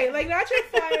 escape. Like not your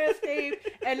fire escape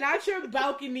and not your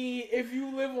balcony if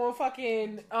you live on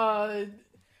fucking I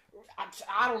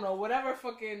don't know, whatever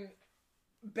fucking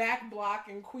back block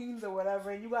in Queens or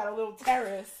whatever, and you got a little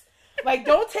terrace. Like,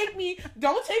 don't take me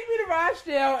to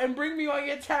Rochdale and bring me on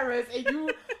your terrace, and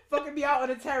you fucking be out on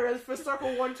the terrace for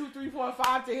circle 1, 2, 3, 4,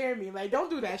 5 to hear me. Like, don't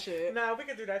do that shit. Nah, we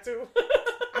can do that too.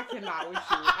 I cannot with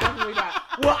you. Absolutely not.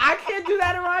 Well, I can't do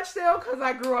that in Rochdale because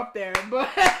I grew up there, but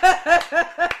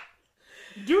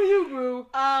do you, boo?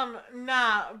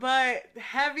 Nah, but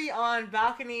heavy on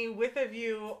balcony with a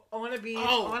view on a beach,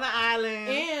 on an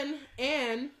island.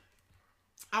 And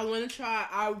I want to try,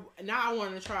 I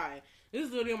want to try. This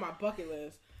is literally on my bucket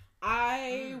list.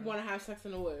 I want to have sex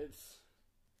in the woods.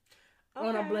 Okay.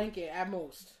 On a blanket at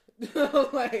most.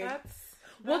 Like,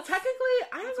 well, technically,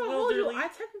 I ain't gonna hold you.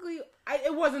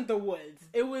 It wasn't the woods.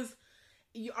 It was.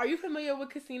 Are you familiar with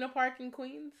Casino Park in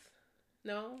Queens?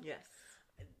 No. Yes.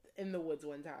 In the woods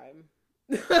one time.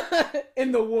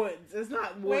 In the woods. It's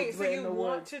not woods. Wait, so you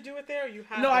want to do it there? Or you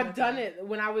have? No, I've done it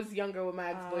when I was younger with my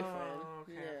ex-boyfriend. Oh,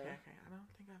 okay, okay. I don't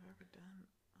think I've ever done.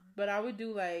 But I would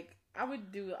do like.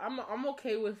 I'm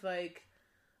okay with like.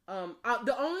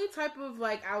 The only type of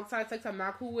like outside sex I'm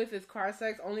not cool with is car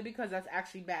sex, only because that's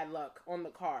actually bad luck on the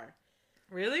car.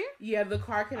 Really? Yeah, the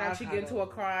car can actually get into a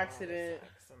car accident.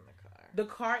 The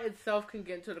car itself can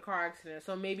get into the car accident.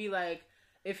 So maybe like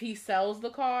if he sells the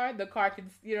car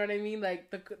can, you know what I mean? Like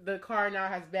the car now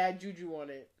has bad juju on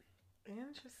it.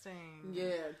 Interesting.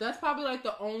 Yeah, that's probably like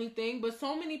the only thing. But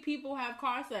so many people have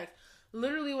car sex.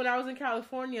 Literally, when I was in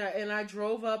California and I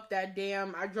drove up that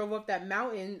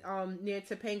mountain near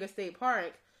Topanga State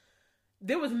Park,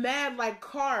 there was mad like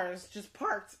cars just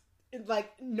parked,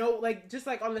 like just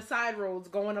like on the side roads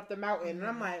going up the mountain, and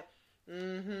I'm like,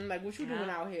 like what you doing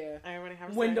out here? I already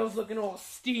have windows looking all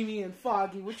steamy and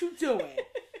foggy. What you doing?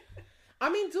 I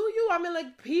mean, do you? I mean,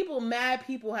 like mad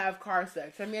people have car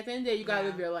sex. I mean, at the end of the day, you gotta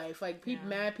live your life. Like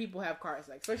mad people have car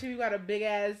sex, especially if you got a big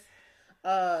ass.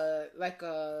 Like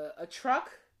a truck,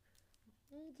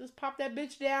 just pop that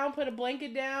bitch down, put a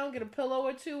blanket down, get a pillow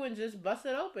or two, and just bust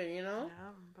it open, you know? Yeah,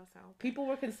 bust it open. People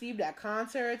were conceived at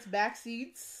concerts, back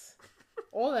seats,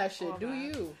 all that shit. Do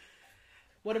you?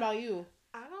 What about you?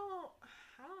 I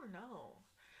don't know.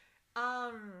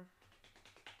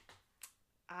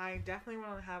 I definitely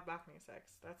want to have balcony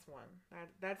sex. That's one.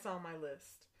 That's on my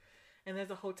list. And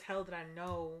there's a hotel that I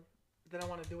know that I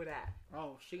want to do it at.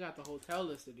 Oh, she got the hotel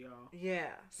listed, y'all. Yeah,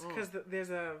 because there's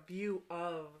a view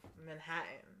of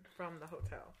Manhattan from the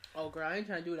hotel. Oh, girl, I ain't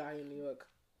trying to do that in New York.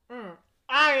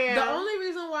 I am. The only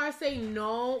reason why I say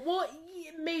no, well,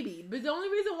 maybe, but the only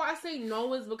reason why I say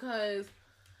no is because,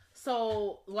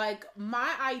 so, like, my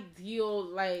ideal,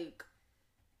 like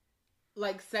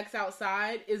sex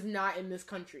outside is not in this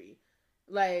country.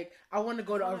 Like, I want to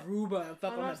go to Aruba and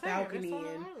fuck on a balcony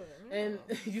and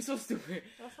you're so stupid.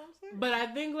 That's what I'm saying. But I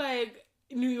think, like,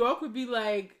 New York would be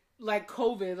like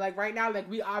COVID. Like, right now, like,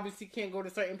 we obviously can't go to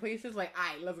certain places. Like, all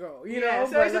right, let's go. You know?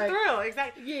 So but it's a thrill.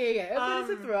 Exactly. Yeah. But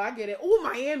it's a thrill. I get it. Oh,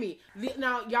 Miami.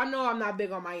 Now, y'all know I'm not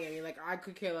big on Miami. Like, I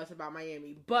could care less about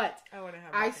Miami. But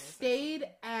I stayed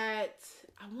at,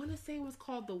 I want to say it was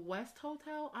called the West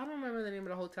Hotel. I don't remember the name of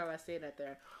the hotel I stayed at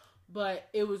there. But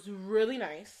it was really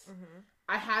nice. Mm-hmm.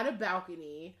 I had a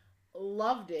balcony.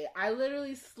 Loved it. I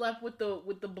literally slept with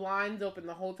the blinds open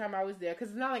the whole time I was there. Because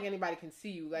it's not like anybody can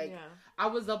see you. Like, I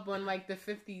was up on, like, the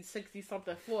 50, 60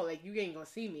 something floor. Like, you ain't gonna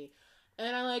see me.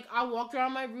 And I walked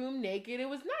around my room naked. It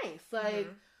was nice. Like,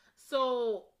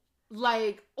 so,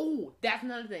 like, oh, that's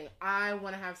another thing. I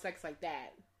want to have sex like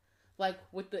that. Like,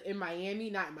 in Miami.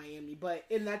 Not in Miami, but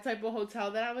in that type of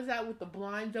hotel that I was at with the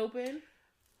blinds open.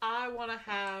 I want to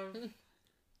have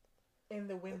in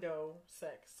the window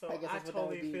sex. So I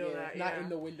totally feel that. Not in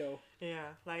the window.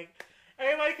 Yeah. Like,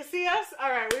 everybody can see us? All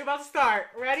right, we're about to start.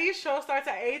 Ready? Show starts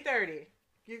at 8:30.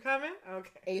 You coming?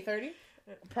 Okay. 8:30?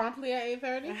 Promptly at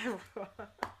 8:30?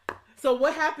 So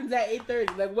what happens at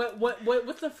 8:30? Like,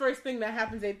 what's the first thing that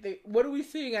happens at 8:30? What are we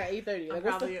seeing at 8:30? Like,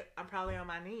 I'm probably on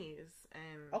my knees.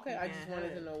 And okay, I just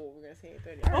wanted to know what we're going to see at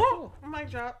 8:30. Right, cool. Mic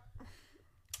drop.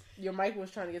 Your mic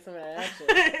was trying to get some of that action.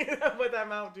 What that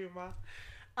mouth do, Ma?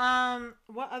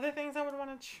 What other things I would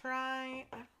want to try?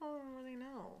 I don't really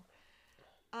know.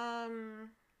 I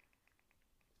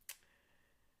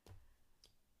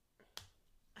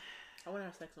want to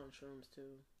have sex on shrooms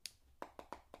too.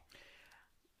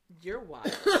 You're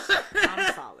wild.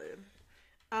 I'm solid.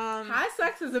 High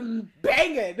sex is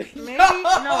banging. Maybe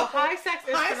no. High sex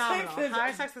is phenomenal.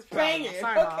 High sex is banging.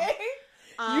 Sorry, okay.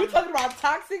 You talking about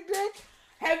toxic dick?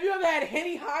 Have you ever had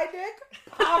Henny high dick?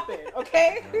 Pop it,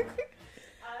 okay?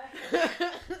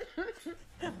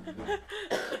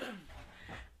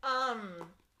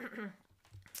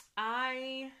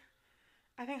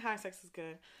 I think high sex is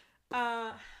good.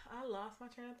 I lost my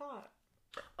train of thought.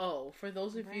 Oh, for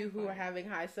those of you who are having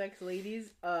high sex,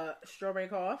 ladies, strawberry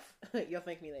cough. You'll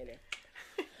thank me later.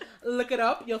 Look it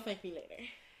up. You'll thank me later.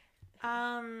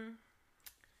 I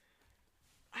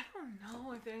don't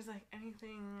know if there's like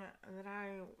anything that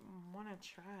I want to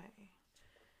try.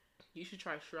 You should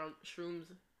try shrooms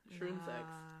sex.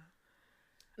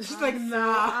 She's I'm like,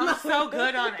 nah. I'm so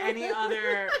good on any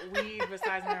other weed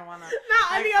besides marijuana.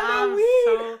 Not any other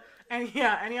weed. Any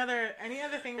other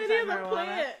thing besides Any other marijuana.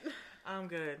 plant. I'm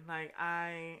good. Like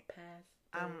I'm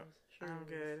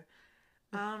good.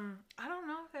 I don't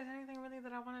know if there's anything really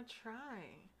that I want to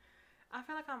try. I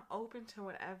feel like I'm open to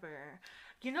whatever.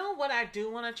 You know what I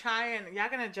do want to try, and y'all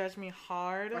gonna judge me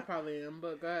hard. I probably am,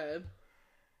 but go ahead.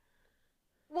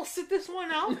 We'll sit this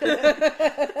one out.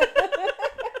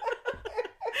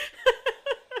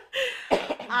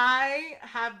 I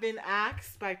have been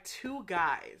asked by 2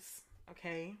 guys,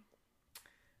 okay,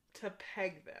 to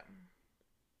peg them.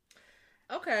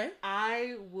 Okay.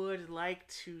 I would like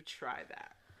to try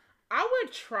that. I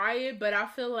would try it, but I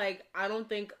feel like I don't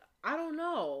know. I don't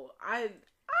know.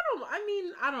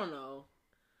 I don't know.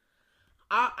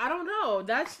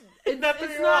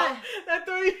 It's not. That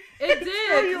threw you. It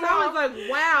did. Because I was like,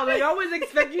 wow. Like, I always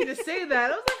expect you to say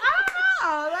that. I was like, I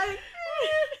don't know. Like,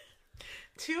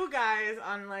 2 guys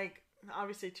on, like,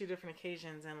 obviously 2 different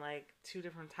occasions and, like, 2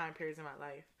 different time periods in my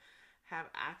life have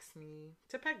asked me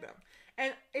to peg them.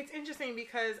 And it's interesting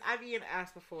because I've even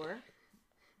asked before.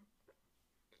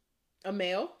 A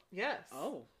male? Yes.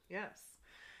 Oh. Yes.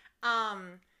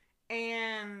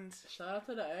 And shout out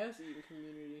to the ass eating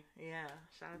community. Yeah,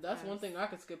 shout out. That's one thing I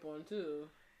could skip on too.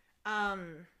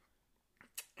 And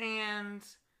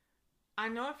I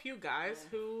know a few guys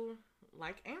who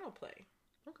like anal play.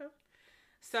 Okay.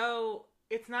 So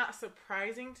it's not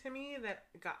surprising to me that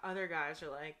other guys are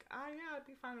like, oh yeah, I'd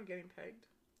be fine with getting pegged.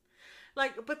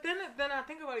 Like, but then I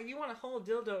think about it. You want a whole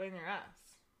dildo in your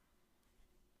ass.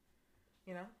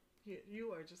 You know,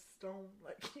 you are just stone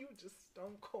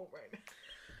cold right now.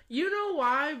 You know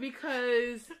why?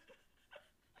 Because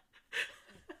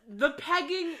the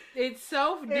pegging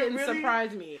itself didn't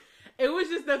surprise me. It was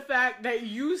just the fact that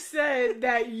you said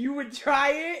that you would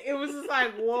try it. It was just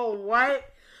like, whoa,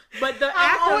 what? But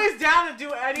I'm always down to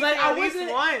do anything at least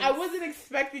once. I wasn't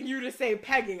expecting you to say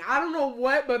pegging. I don't know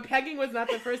what, but pegging was not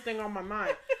the first thing on my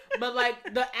mind. But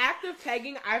like the act of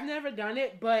pegging, I've never done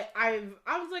it, but I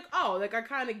was like, oh, like I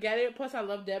kind of get it. Plus, I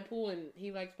love Deadpool and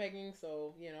he likes pegging,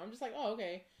 so you know, I'm just like, oh,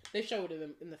 okay. They showed it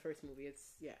in the first movie.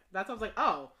 That's why I was like,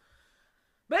 oh.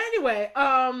 But anyway,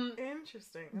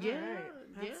 interesting. All right.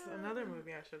 That's another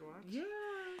movie I should watch. Yeah,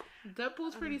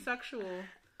 Deadpool's pretty sexual.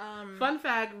 Fun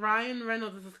fact: Ryan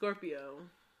Reynolds is a Scorpio.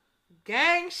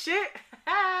 Gang shit.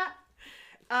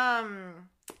 Do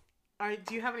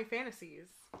you have any fantasies?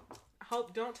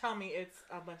 Don't tell me it's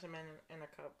a bunch of men in a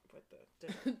cup with the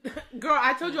dinner. Girl,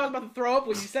 I told you I was about to throw up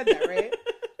when you said that, right?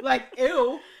 Like,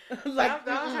 ew. Like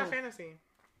that was her fantasy.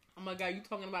 Oh my god, you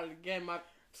talking about it again?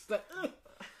 So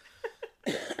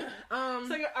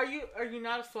are you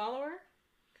not a swallower?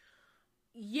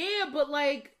 Yeah, but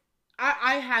like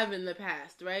I have in the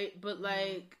past, right? But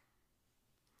like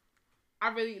I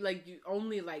really like you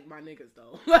only like my niggas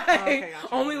though. Like okay,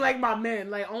 only like my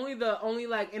men. Like only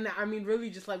like and I mean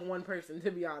really just like one person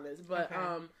to be honest. But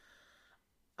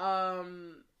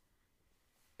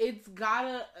it's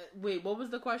gotta wait, what was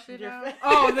the question now?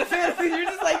 Oh, the fantasy. You're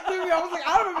just like threw me. I was like,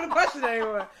 I don't remember the question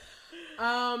anymore.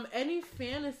 Any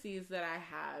fantasies that I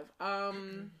have?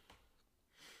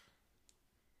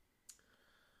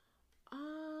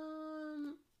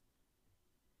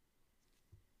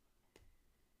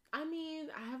 I mean,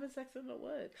 having sex in the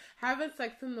woods. Having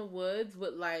sex in the woods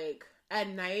with like at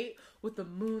night with the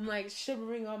moonlight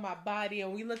shimmering on my body,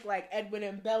 and we look like Edwin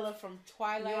and Bella from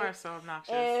Twilight. You are so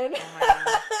obnoxious. And, oh my god.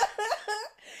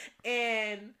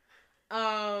 And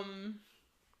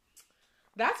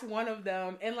that's one of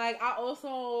them. And like I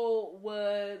also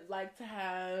would like to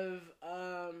have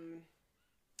I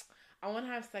want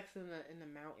to have sex in the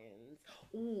mountains.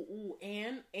 Ooh,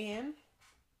 and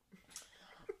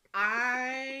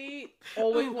I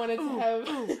always wanted to have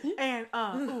I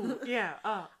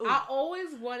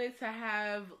always wanted to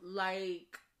have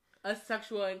like a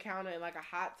sexual encounter in like a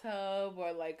hot tub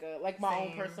or like my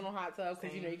own personal hot tub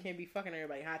because you know you can't be fucking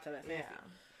everybody hot tub. That's nasty. Yeah.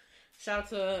 Shout out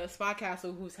to Spot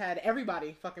Castle who's had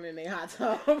everybody fucking in their hot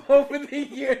tub over the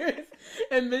years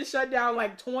and been shut down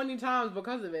like 20 times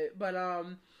because of it. But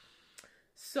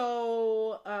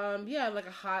yeah, like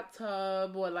a hot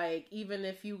tub or like even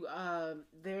if you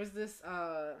there's this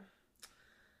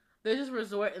there's this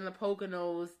resort in the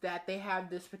Poconos that they have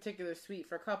this particular suite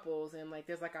for couples, and like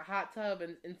there's like a hot tub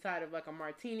inside of like a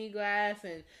martini glass,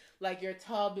 and like your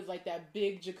tub is like that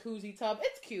big jacuzzi tub.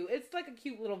 It's cute. It's like a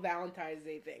cute little Valentine's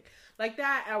Day thing. Like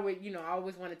that, I would, I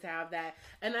always wanted to have that.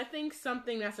 And I think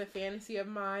something that's a fantasy of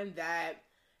mine that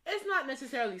it's not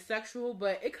necessarily sexual,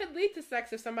 but it could lead to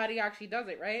sex if somebody actually does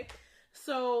it, right?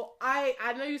 So I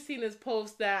know you've seen this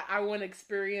post that I want to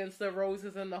experience the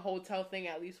roses in the hotel thing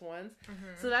at least once.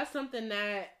 Mm-hmm. So that's something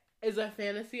that is a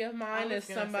fantasy of mine. Is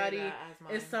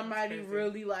somebody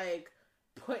really like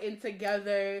putting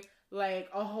together like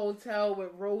a hotel with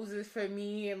roses for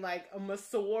me and like a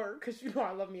masseur, because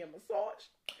I love me a massage.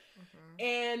 Mm-hmm.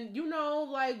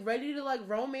 And like ready to like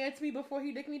romance me before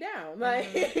he dick me down. Like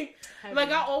mm-hmm.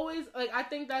 Like I always I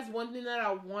think that's one thing that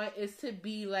I want is to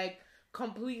be like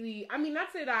completely, I mean, not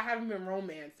to say that I haven't been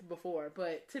romanced before,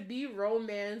 but to be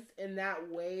romanced in that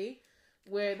way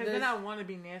where because then I want to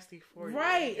be nasty for you.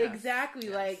 Right, yes. Exactly.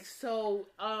 Yes. Like, so,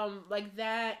 like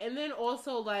that. And then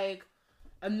also, like,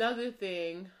 another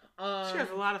thing. She has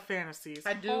a lot of fantasies.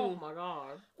 I do. Oh my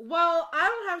god. Well, I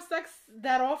don't have sex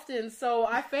that often, so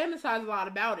I fantasize a lot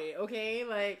about it, okay?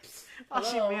 Like,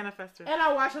 she manifested. And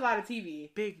I watch a lot of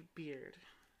TV. Big beard.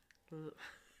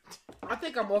 I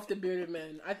think I'm off the bearded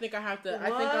men. I think I have to. What?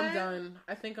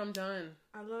 I think I'm done.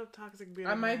 I love toxic bearded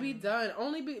men. I might men. be done.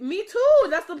 Me too.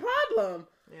 That's the problem.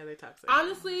 Yeah, they toxic.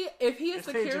 Honestly, if he is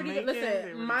security, listen.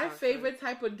 Really my favorite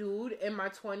type of dude in my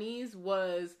 20s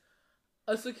was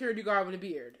a security guard with a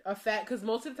beard, a fat. Because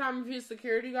most of the time, if he's a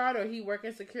security guard or he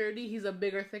working security, he's a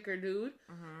bigger, thicker dude.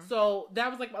 Mm-hmm. So that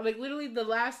was like literally the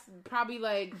last probably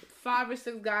like 5 or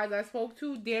 6 guys I spoke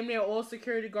to, damn near all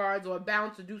security guards or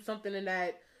bound to do something in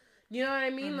that. You know what I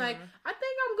mean? Mm-hmm. Like, I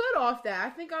think I'm good off that. I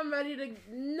think I'm ready to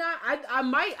not...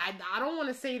 I don't want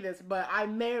to say this, but I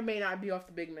may or may not be off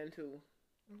the big men, too.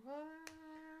 What?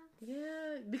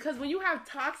 Yeah, because when you have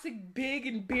toxic, big,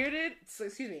 and bearded...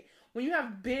 When you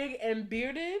have big and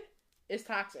bearded, it's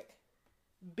toxic.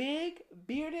 Big,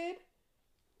 bearded,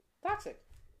 toxic.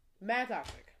 Mad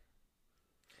toxic.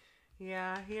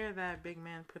 Yeah, I hear that big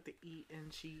man put the eat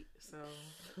and cheat, so...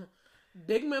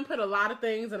 Big men put a lot of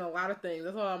things in a lot of things.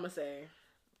 That's all I'm gonna say.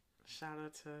 Shout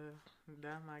out to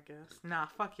them, I guess. Nah,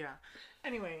 fuck yeah.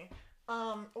 Anyway,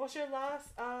 what's your last?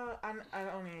 I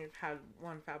only had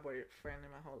one fat boy friend in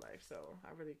my whole life, so I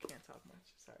really can't talk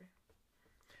much. Sorry.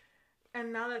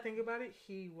 And now that I think about it,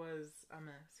 he was a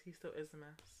mess. He still is a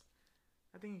mess.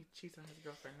 I think he cheats on his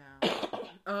girlfriend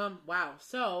now. Wow.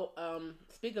 So,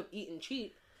 speak of eat and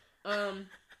cheat,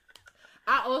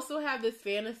 I also have this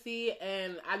fantasy,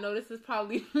 and I know this is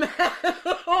probably mad.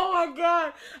 Oh my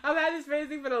god. I've had this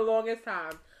fantasy for the longest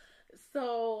time.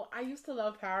 So, I used to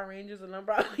love Power Rangers, and I'm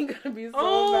probably going to be so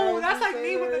Oh, that's like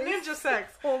me with the ninja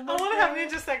sex. I want to have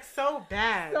ninja sex so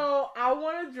bad. So, I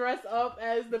want to dress up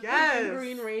as the pink and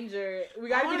green ranger. We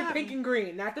got to be the pink and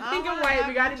green. Not the pink and white.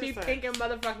 We got to be pink and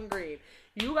motherfucking green.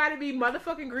 You got to be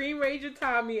motherfucking Green Ranger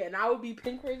Tommy, and I will be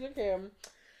Pink Ranger Kim.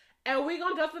 And we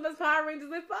gonna dress up as Power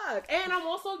Rangers and fuck. And I'm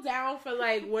also down for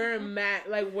like wearing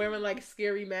like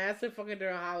scary masks and fucking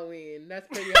during Halloween. That's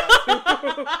pretty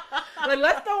awesome. Like,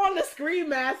 let's throw on the scream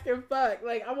mask and fuck.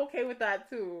 Like, I'm okay with that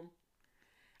too.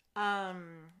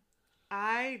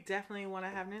 I definitely want to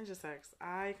have ninja sex.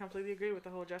 I completely agree with the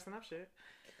whole dressing up shit.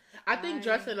 I think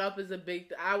dressing up is a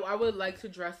big... I would like to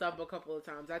dress up a couple of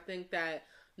times. I think that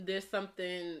there's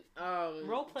something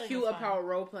cute about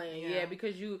role playing. Yeah,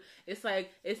 because it's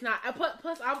like, it's not...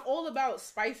 Plus, I'm all about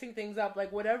spicing things up.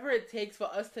 Like, whatever it takes for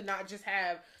us to not just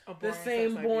have the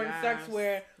same boring sex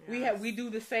where we do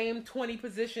the same 20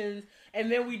 positions,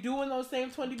 and then we doing those same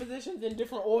 20 positions in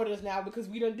different orders now because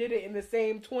we done did it in the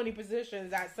same 20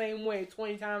 positions that same way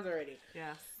 20 times already.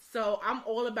 Yes. So I'm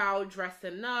all about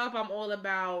dressing up. I'm all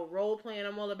about role playing.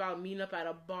 I'm all about meeting up at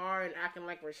a bar and acting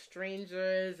like we're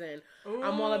strangers. And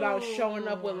I'm all about showing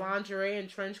up with lingerie and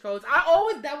trench coats.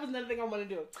 That was another thing I want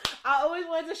to do. I always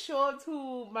wanted to show up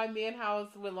to my man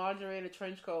house with lingerie and a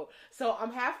trench coat. So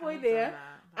I'm halfway there.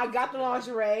 I got the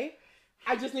lingerie.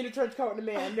 I just need a trench coat and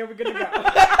a man. Then we're good to go.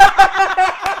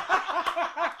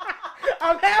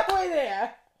 I'm halfway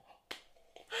there.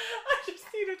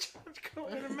 A trench coat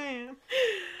and a man.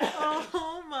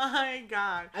 Oh my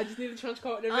god. I just need a trench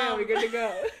coat and a man. We're good to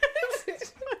go.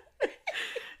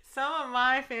 Some of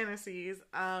my fantasies,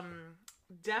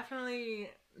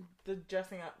 definitely the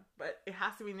dressing up, but it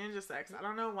has to be ninja sex. I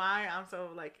don't know why I'm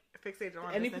so like fixated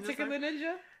on any particular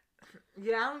ninja.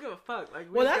 Yeah, I don't give a fuck.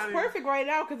 Like, well, that's perfect right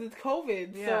now because it's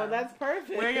COVID, so that's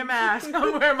perfect. Wear your mask.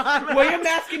 Wear my mask. Wear your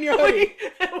mask in your hoodie.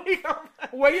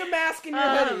 Wear your mask in your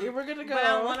hoodie. We're gonna go. But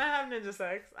I want to have ninja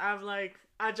sex. I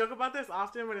joke about this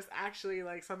often, but it's actually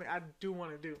like something I do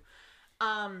want to do.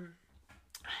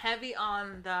 Heavy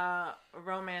on the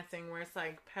romancing where it's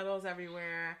like petals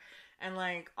everywhere and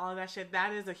like all that shit.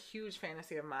 That is a huge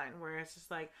fantasy of mine where it's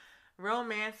just like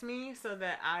romance me so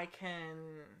that I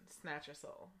can snatch your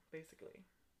soul, basically.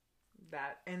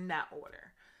 That in that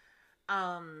order.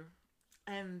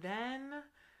 And then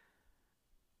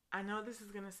I know this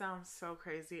is gonna sound so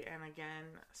crazy, and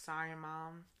again, sorry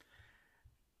mom.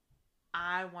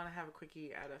 I want to have a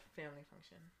quickie at a family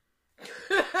function.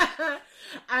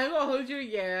 I'm gonna hold you.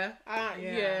 Yeah.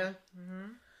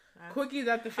 Mm-hmm. Quickies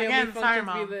at the family function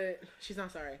be lit. She's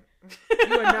not sorry.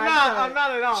 You are not sorry. I'm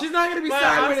not at all. She's not gonna be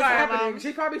sorry when it's happening. Mom.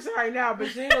 She's probably sorry now, but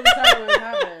she ain't gonna be sorry when it's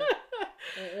happening.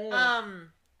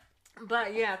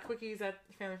 But yeah, quickies at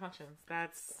family functions.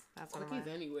 That's quickies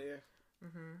anywhere.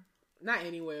 Mm-hmm. Not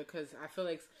anywhere, because I feel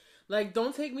like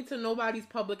don't take me to nobody's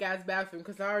public ass bathroom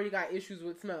because I already got issues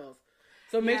with smells.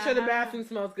 So make sure the bathroom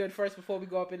smells good first before we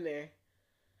go up in there.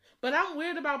 But I'm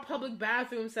weird about public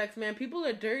bathroom sex, man. People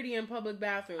are dirty in public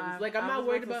bathrooms. I'm not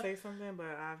worried about. Say something, but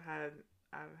I've had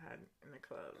in the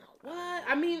club. What?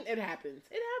 I mean, it happens.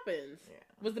 It happens. Yeah.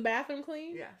 Was the bathroom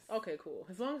clean? Yes. Okay, cool.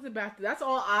 As long as the bathroom. That's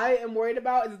all I am worried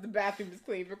about is the bathroom is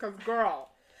clean. Because, girl,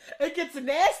 it gets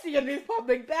nasty in these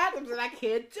public bathrooms, and I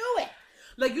can't do it.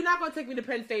 Like, you're not going to take me to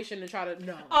Penn Station and try to...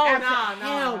 No. Oh,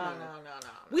 no.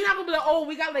 We're not going to be like, oh,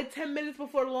 we got like 10 minutes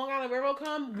before the Long Island Railroad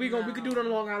come. We could do it on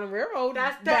the Long Island Railroad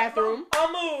bathroom. A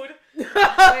mood.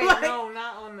 Wait, no,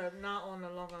 not on the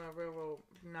Long Island Railroad.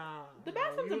 Nah. The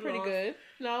bathrooms are pretty good.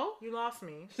 No? You lost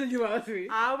me. You lost me.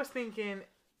 I was thinking...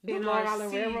 The Long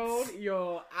Island Railroad,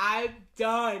 yo, I'm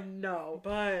done. No,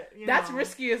 but that's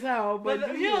risky as hell. But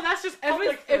that's just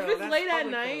public. If it's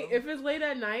late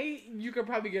at night, you could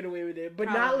probably get away with it. But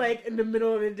not like in the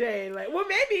middle of the day. Like, well,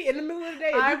 maybe in the middle of the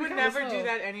day. I would never do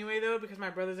that anyway, though, because my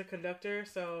brother's a conductor.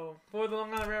 So for the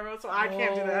Long Island Railroad, so I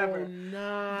can't do that ever.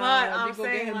 Nah, but I'm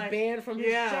saying get him like banned from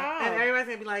his job, and everybody's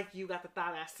gonna be like, "You got the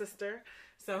thought ass sister."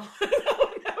 So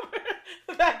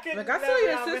like I saw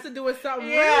your sister doing something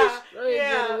We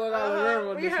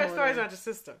heard stories about your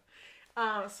sister.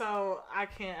 So I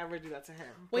can't ever do that to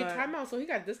him. Wait, time out. So he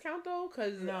got a discount though?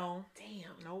 Cause no,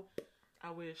 damn, nope.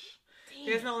 I wish. Damn.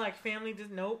 There's no like family.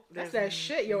 Just nope. That's that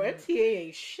shit. Yo, MTA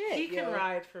ain't shit. He can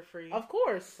ride for free, of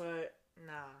course, but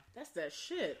nah. That's that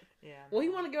shit. Yeah. Well, he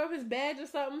want to give up his badge or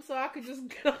something, so I could just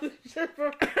get on the shit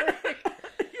for free.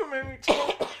 You made me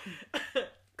talk.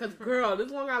 Cause girl,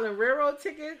 this Long Island Railroad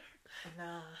ticket.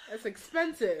 Nah, that's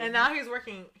expensive. And now he's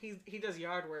working. He does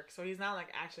yard work, so he's not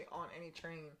like actually on any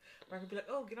train. Where I can be like,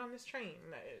 oh, get on this train.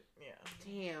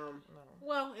 Damn. No.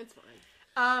 Well, it's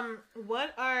fine.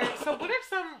 What are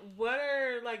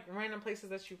like random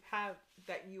places that you have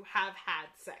had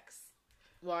sex?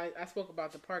 Well, I spoke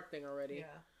about the park thing already.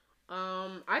 Yeah.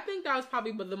 I think that was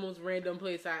probably the most random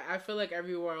place. I feel like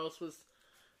everywhere else was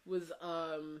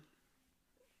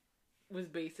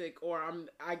basic, or I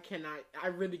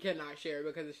really cannot share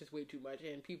because it's just way too much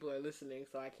and people are listening,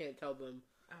 so I can't tell them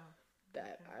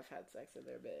that I've had sex in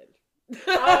their bed.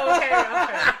 Oh, okay.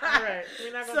 All right.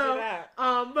 We're not gonna do that.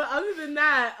 But other than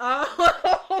that,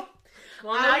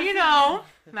 well, now you know.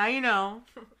 Now you know.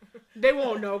 They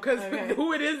won't know because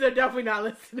who it is, they're definitely not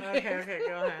listening. Okay,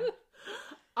 go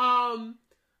ahead.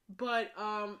 But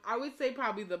I would say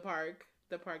probably the park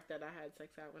that I had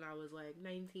sex at when I was like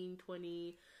 19,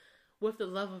 20. With the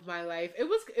love of my life. It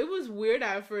was weird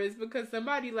at first because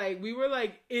somebody we were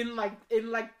in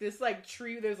this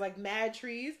tree. There's mad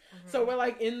trees. Mm-hmm. So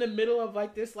we're in the middle of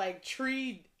this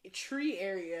tree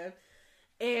area.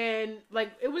 And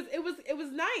it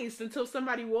was nice until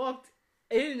somebody walked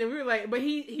in and we were but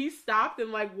he stopped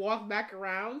and walked back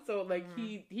around. So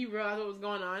mm-hmm. he realized what was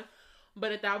going on.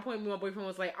 But at that point my boyfriend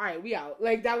was like, all right, we out.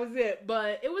 That was it.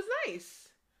 But it was nice.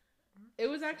 It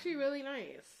was actually really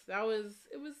nice. It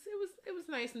was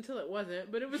nice until it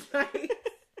wasn't, but it was nice.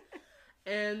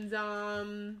 And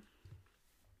I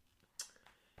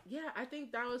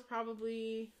think that was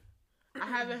probably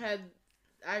I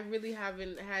really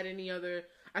haven't had any other.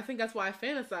 I think that's why I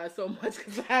fantasize so much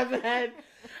because I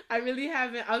really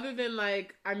haven't other than a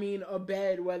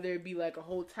bed, whether it be a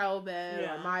hotel bed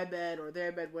or my bed or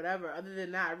their bed, whatever. Other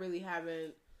than that, I really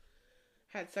haven't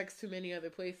had sex too many other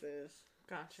places.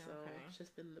 Gotcha. So it's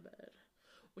just been the bed,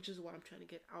 which is why I'm trying to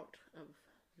get out of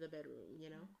the bedroom.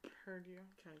 Heard you.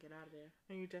 Trying to get out of there.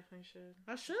 And you definitely should.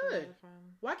 I should.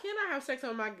 Why can't I have sex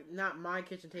on not my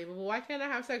kitchen table, but why can't I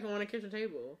have sex on a kitchen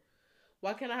table?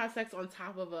 Why can't I have sex on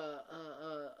top of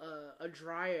a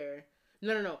dryer?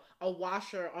 No. A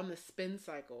washer on the spin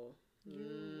cycle.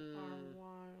 You are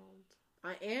wild.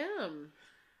 I am.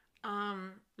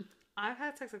 I've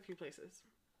had sex at a few places.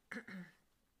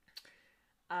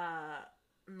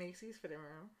 Macy's fitting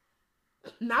room.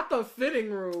 Not the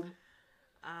fitting room.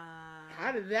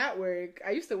 How did that work?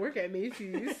 I used to work at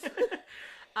Macy's.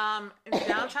 In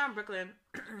downtown Brooklyn.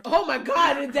 Oh my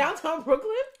God! In downtown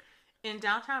Brooklyn. In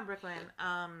downtown Brooklyn,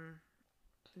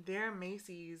 their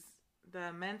Macy's,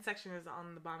 the men's section is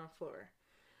on the bottom floor,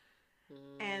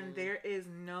 and there is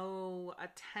no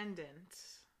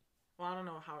attendant. Well, I don't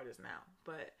know how it is now,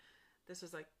 but this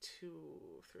was like 2-3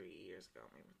 years ago,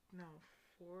 maybe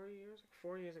 4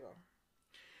 years ago.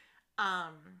 I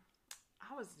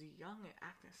was young and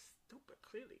acting stupid.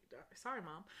 Clearly, sorry,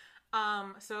 Mom.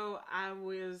 So it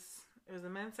was the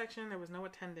men's section. There was no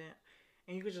attendant,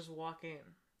 and you could just walk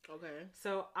in. Okay.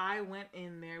 So I went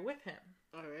in there with him.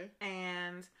 Okay.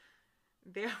 And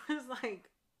there was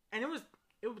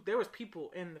there was people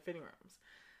in the fitting rooms.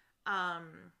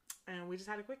 And we just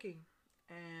had a quickie.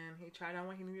 And he tried on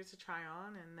what he needed to try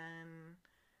on, and then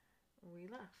we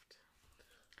left.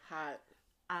 Hot.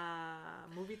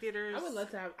 Movie theaters. I would love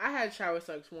to have. I had shower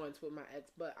sex once with my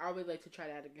ex, but I would like to try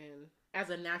that again as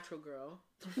a natural girl.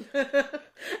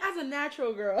 As a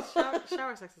natural girl.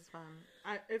 Shower sex is fun.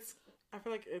 I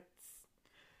feel like it's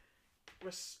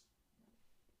restricting.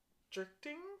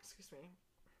 Excuse me,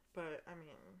 but I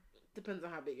mean, depends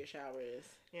on how big your shower is.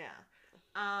 Yeah.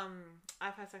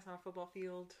 I've had sex on a football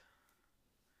field.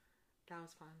 That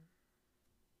was fun.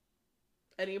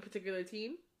 Any particular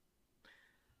team?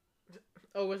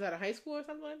 Oh, was that a high school or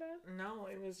something like that? No,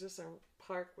 it was just a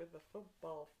park with a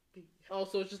football field. Oh,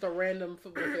 so it's just a random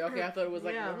football field. Okay, I thought it was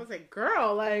like, I was like,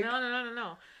 girl, like...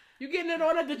 No. You getting it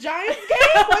on at the Giants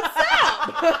game? What's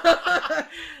up?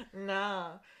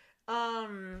 Nah.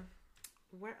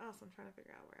 Where else? I'm trying to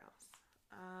figure out where else.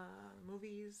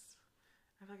 Movies.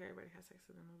 I feel like everybody has sex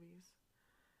in the movies.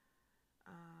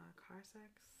 Car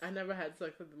sex. I never had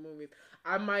sex in the movies.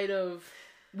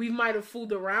 We might have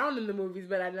fooled around in the movies,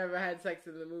 but I never had sex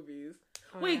in the movies.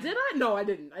 Oh, wait, yeah. Did I? No, I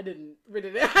didn't. I didn't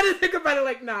think about it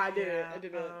like, nah, I didn't. Yeah, I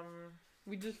didn't.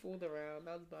 We just fooled around.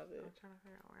 That was about it. I'm trying to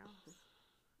figure out where else.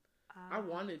 I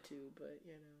wanted to, but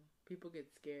people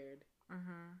get scared.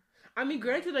 Mm-hmm. I mean,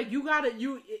 granted, like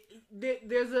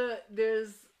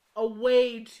there's a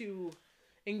way to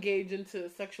engage into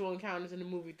sexual encounters in the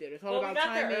movie theater. It's all about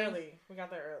timing. We got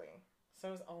there early, so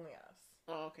it was only us.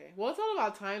 Oh, okay. Well, it's all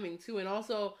about timing too, and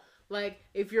also like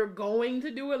if you're going to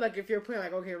do it, like if you're playing,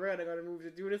 like okay, we're gonna go to the movie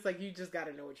to do this, like you just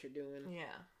gotta know what you're doing.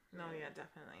 Yeah. No. Yeah.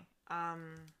 Definitely.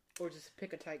 Or just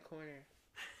pick a tight corner.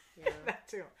 That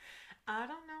too. I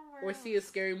don't know where. Or see a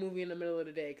scary movie in the middle of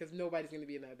the day because nobody's gonna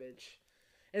be in that bitch,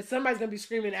 and somebody's gonna be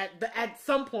screaming at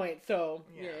some point. So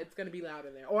yeah, it's gonna be loud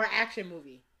in there. Or an action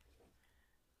movie.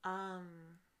 I've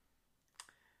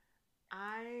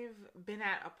been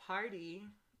at a party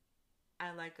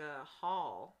at like a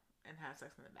hall and had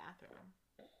sex in the bathroom.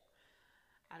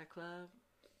 At a club.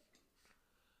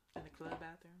 In the club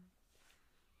bathroom.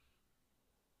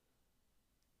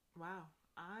 Wow.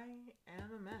 I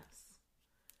am a mess.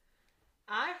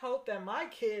 I hope that my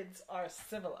kids are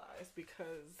civilized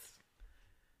because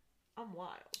I'm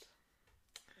wild.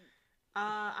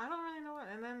 I don't really know what.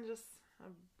 And then just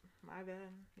my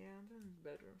bed. Yeah, then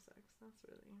bedroom sex. That's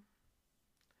really...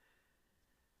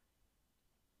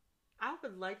 I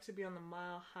would like to be on the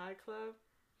Mile High Club.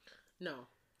 No.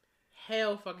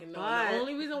 Hell fucking no. But... The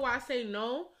only reason why I say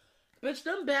no, bitch,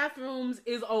 them bathrooms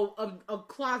is a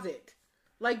closet.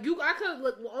 Like, the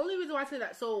only reason why I say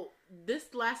that, so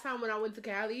this last time when I went to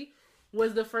Cali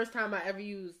was the first time I ever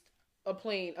used a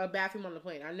bathroom on the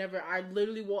plane.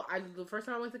 The first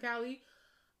time I went to Cali,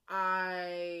 if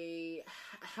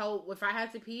I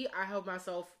had to pee, I held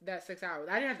myself that 6 hours.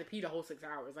 I didn't have to pee the whole 6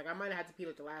 hours. Like, I might have had to pee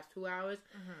like the last 2 hours.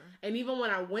 Mm-hmm. And even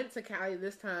when I went to Cali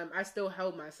this time, I still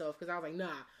held myself because I was like,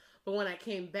 nah. But when I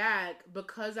came back,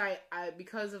 because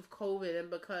because of COVID and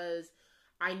because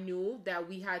I knew that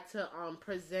we had to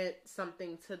present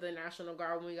something to the National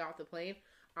Guard when we got off the plane,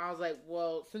 I was like,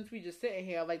 well, since we just sitting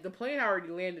here, like, the plane already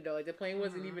landed though. Like, the plane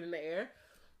wasn't even in the air.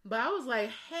 But I was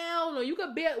like, hell no,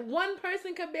 one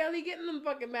person could barely get in them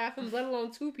fucking bathrooms, let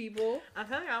alone two people. I'm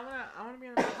telling you, I want to be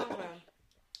in the bathroom.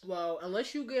 Well,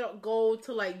 unless you go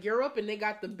to like Europe and they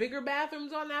got the bigger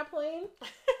bathrooms on that plane.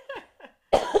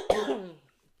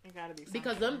 It gotta be something.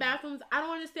 Because them bathrooms, I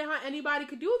don't understand how anybody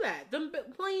could do that. Them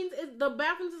planes, the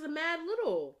bathrooms is mad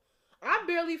little. I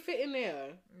barely fit in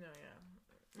there. No,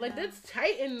 Like, that's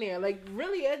tight in there. Like,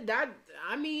 really,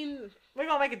 I mean... We're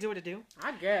gonna make it do what it do.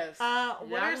 I guess.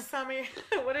 What are some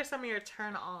of your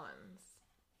turn-ons?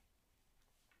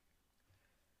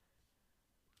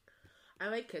 I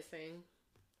like kissing.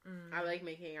 I like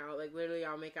making out. Like, literally,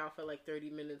 I'll make out for, like, 30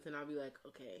 minutes, and I'll be like,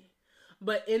 okay.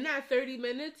 But in that 30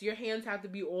 minutes, your hands have to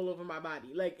be all over my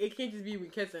body. Like, it can't just be we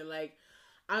kissing. Like,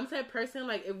 I'm the type of person,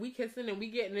 like, if we kissing and we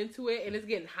getting into it and it's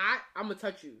getting hot, I'm gonna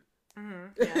touch you.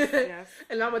 Yes.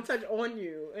 And I'm gonna touch on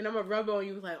you. And I'm gonna rub on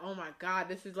you. Like, oh my God,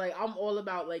 this is, like, I'm all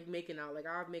about, like, making out. Like,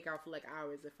 I'll make out for, like,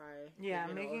 hours if I... Yeah,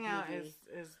 making out is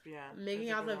Making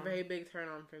out is a very big turn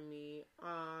on for me.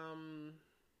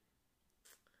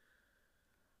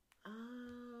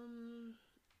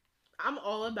 I'm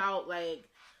all about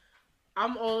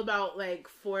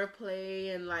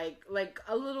foreplay and like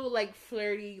a little like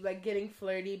flirty, like getting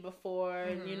flirty before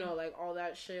and you know, like all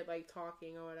that shit, like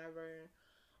talking or whatever.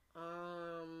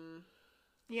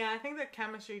 Yeah, I think the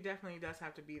chemistry definitely does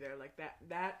have to be there. Like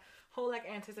that whole like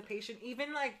anticipation,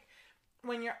 even like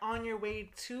when you're on your way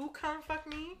to come fuck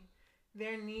me,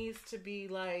 there needs to be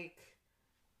like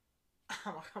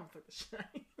I'm gonna come put the shit on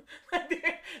you. Like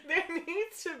there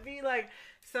needs to be like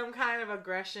some kind of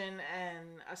aggression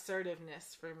and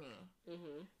assertiveness for me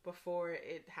before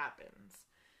it happens.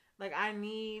 Like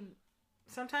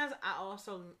sometimes I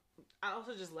also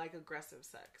just like aggressive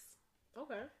sex.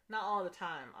 Okay. Not all the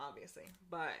time, obviously,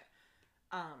 but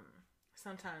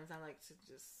sometimes I like to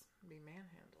just be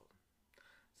manhandled.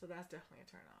 So that's definitely a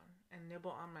turn on. And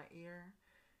nibble on my ear,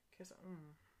 kiss.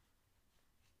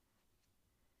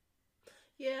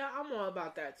 Yeah, I'm all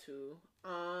about that too.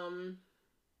 I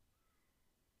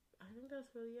think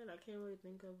that's really it. I can't really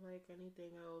think of like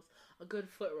anything else. A good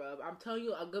foot rub. I'm telling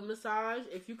you, a good massage.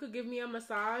 If you could give me a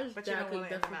massage, but you don't want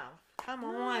it in the mouth. Come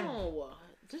on. No,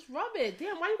 just rub it.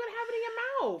 Damn, why you gonna have it in your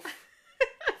mouth?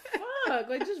 Fuck,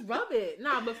 like just rub it.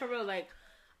 Nah, but for real, like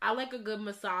I like a good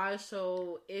massage.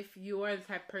 So if you are the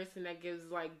type of person that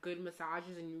gives like good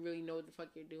massages and you really know what the fuck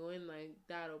you're doing, like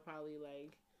that'll probably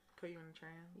like put you in a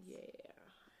trance. Yeah.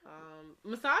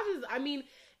 Massages, I mean,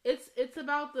 it's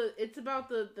about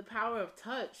the power of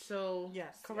touch. So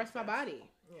yes, caress my body.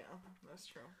 Yeah, that's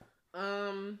true.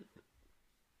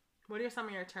 What are some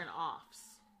of your turn offs?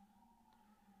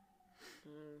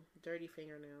 Dirty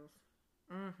fingernails.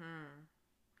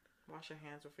 Wash your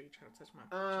hands before you try to touch my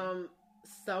coochie.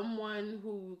 Someone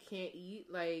who can't eat,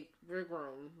 like we're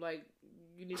grown. Like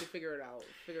you need to figure it out.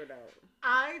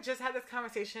 I just had this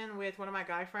conversation with one of my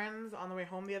guy friends on the way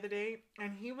home the other day,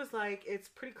 and he was like, it's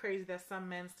pretty crazy that some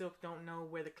men still don't know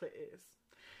where the clit is.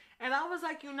 And I was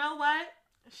like, you know what?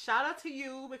 Shout out to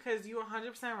you because you're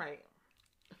 100% right.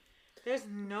 There's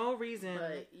no reason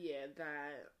that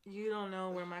you don't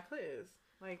know where my clit is.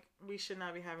 Like, we should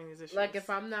not be having these issues. Like, if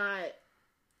I'm not,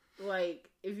 like,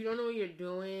 if you don't know what you're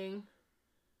doing,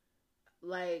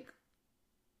 like,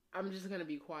 I'm just gonna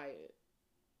be quiet.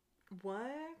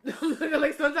 What?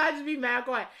 Like, sometimes I just be mad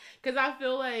quiet. Because I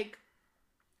feel like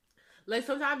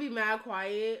sometimes I be mad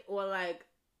quiet, or, like,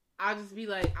 I'll just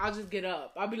get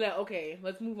up. I'll be like, okay,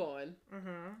 let's move on.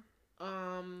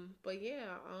 But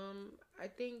yeah, I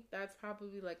think that's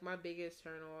probably, like, my biggest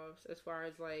turn-offs as far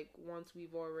as, like, once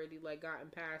we've already, like, gotten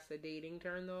past the dating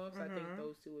turn-offs. I think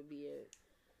those two would be it.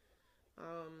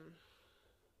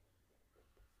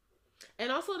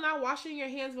 And also not washing your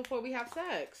hands before we have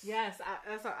sex. Yes,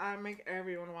 I make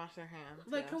everyone wash their hands.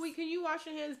 Like, yes. Can you wash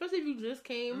your hands? Especially if you just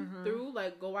came through,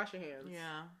 like, go wash your hands.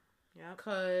 Yeah. Yep.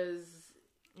 Because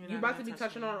you about to be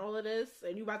touching on all of this,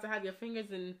 and you about to have your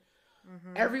fingers in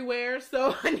everywhere,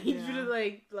 so I need you to,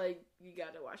 like, you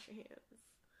gotta wash your hands.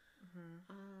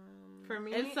 For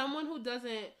me... And someone who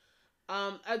doesn't...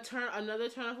 Another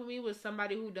turn off for me was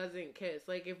somebody who doesn't kiss.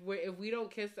 Like, if we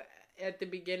don't kiss at the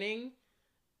beginning...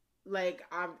 Like,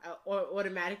 I'm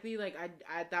automatically, like,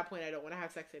 at that point, I don't want to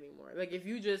have sex anymore. Like, if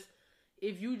you just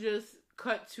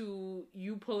cut to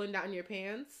you pulling down your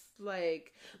pants,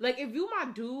 like, if you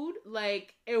my dude,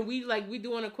 like, and we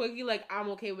doing a quickie, like,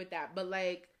 I'm okay with that. But,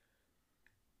 like,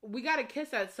 we gotta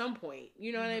kiss at some point.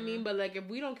 You know what I mean? But, like, if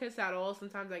we don't kiss at all,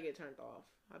 sometimes I get turned off.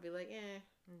 I'll be like,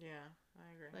 Yeah,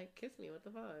 I agree. Like, kiss me, what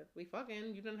the fuck? We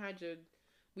fucking,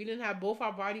 we didn't have both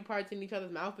our body parts in each other's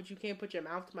mouth, but you can't put your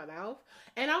mouth to my mouth.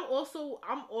 And I'm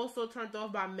also turned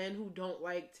off by men who don't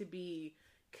like to be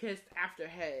kissed after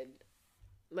head.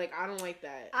 Like, I don't like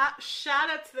that. Shout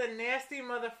out to the nasty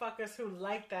motherfuckers who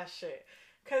like that shit.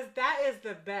 Because that is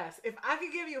the best. If I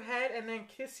could give you head and then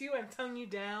kiss you and tongue you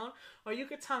down, or you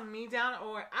could tongue me down,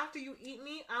 or after you eat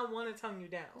me, I want to tongue you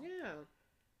down. Yeah.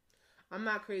 I'm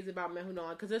not crazy about men who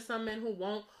don't. Because there's some men who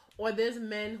won't. Or there's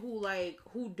men who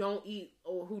don't eat,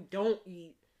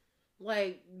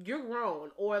 Like, you're grown.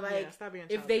 Or, like, stop being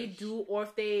if they do, or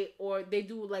if they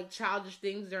do, like, childish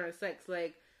things during sex.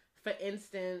 Like, for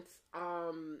instance,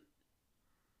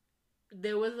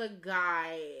 there was a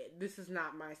guy, this is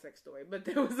not my sex story, but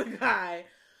there was a guy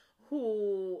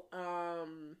who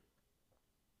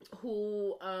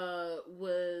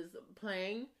was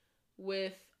playing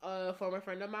with a former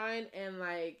friend of mine, and,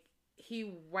 like,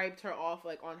 he wiped her off,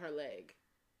 like, on her leg.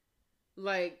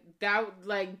 Like, that was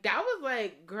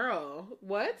like, girl,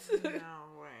 what? No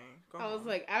way. I was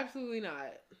like, absolutely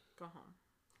not. Go home.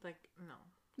 Like, no.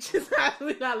 Just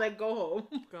absolutely not, like, go home.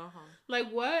 Go home.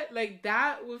 Like, what? Like,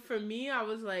 that was, for me, I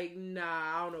was like, nah,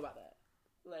 I don't know about that.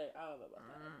 Like, I don't know about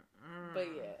that. But,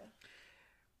 yeah.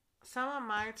 Some of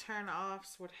my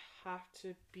turn-offs would have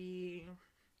to be...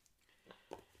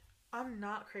 I'm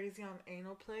not crazy on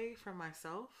anal play for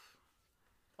myself.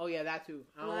 Oh, yeah, that too.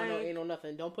 I don't want no anal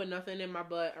nothing. Don't put nothing in my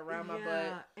butt, around my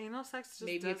butt. Anal sex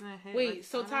just doesn't hit. Wait, like,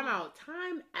 so time out.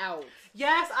 Time out.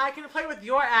 Yes, I can play with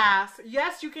your ass.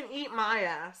 Yes, you can eat my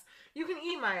ass. You can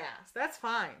eat my ass. That's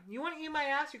fine. You want to eat my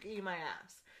ass? You can eat my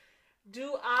ass.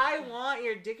 Do I want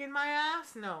your dick in my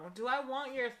ass? No. Do I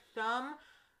want your thumb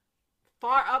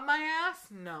far up my ass?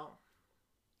 No.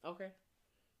 Okay.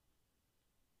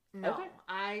 No. Okay.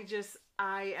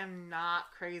 I am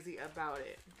not crazy about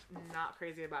it. Not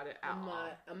crazy about it at all.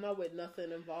 I'm not with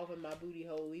nothing involving my booty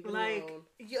hole. Leave it alone.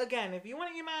 Again, if you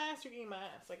want to eat my ass, you can eat my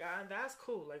ass. Like, that's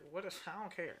cool. Like, I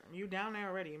don't care. You down there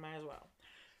already, you might as well.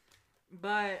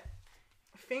 But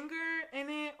finger in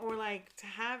it, or like to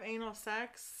have anal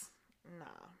sex,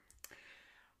 nah.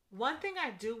 One thing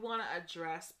I do want to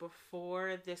address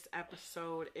before this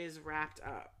episode is wrapped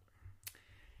up.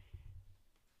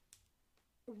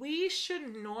 We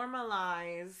should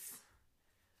normalize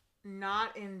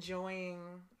not enjoying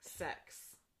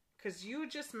sex. Because you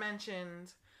just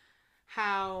mentioned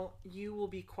how you will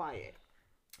be quiet.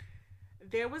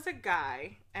 There was a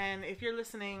guy, and if you're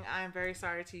listening, I'm very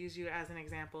sorry to use you as an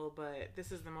example, but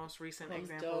this is the most recent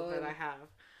example that I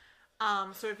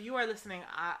have. So if you are listening,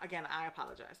 I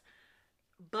apologize.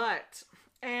 But,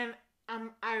 and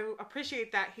I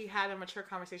appreciate that he had a mature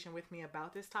conversation with me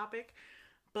about this topic,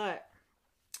 but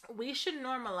we should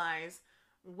normalize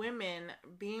women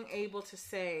being able to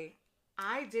say,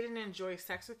 I didn't enjoy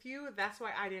sex with you. That's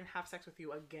why I didn't have sex with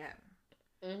you again.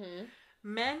 Mm-hmm.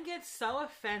 Men get so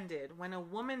offended when a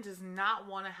woman does not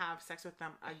want to have sex with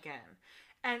them again.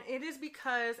 And it is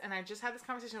because, and I just had this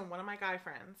conversation with one of my guy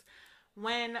friends,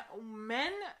 when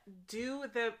women do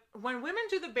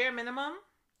the bare minimum,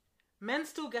 men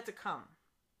still get to come.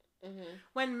 Mm-hmm.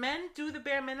 When men do the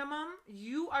bare minimum,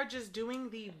 you are just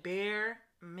doing the bare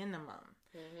minimum.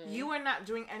 Mm-hmm. You are not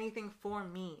doing anything for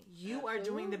me. You are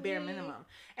doing the bare minimum.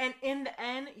 And in the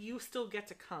end, you still get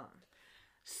to come.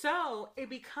 So it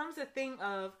becomes a thing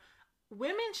of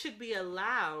women should be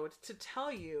allowed to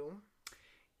tell you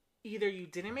either you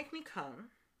didn't make me come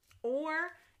or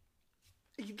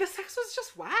the sex was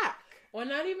just whack. Or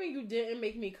not even you didn't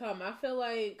make me come. I feel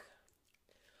like,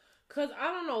 because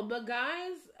I don't know, the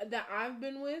guys that I've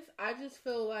been with, I just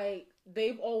feel like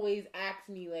they've always asked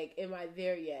me, like, am I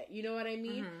there yet? You know what I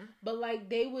mean? Mm-hmm. But, like,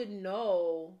 they would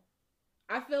know.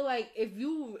 I feel like if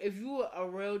you a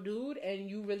real dude and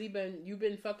you've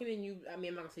been fucking and I'm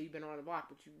not gonna say you've been on the block,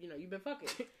 but you've been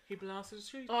fucking. He belongs to the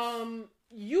streets.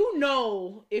 You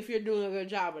know if you're doing a good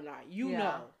job or not. You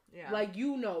know. Yeah. Like,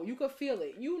 you know. You could feel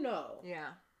it. You know. Yeah.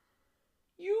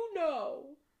 You know.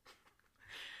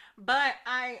 But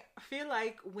I feel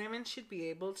like women should be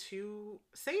able to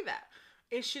say that.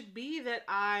 It should be that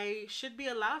I should be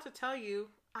allowed to tell you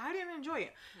I didn't enjoy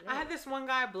it. Yeah. I had this one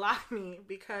guy block me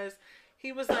because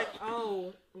he was like,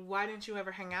 oh, why didn't you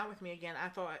ever hang out with me again? I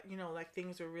thought, like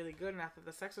things were really good and I thought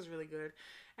the sex was really good.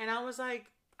 And I was like,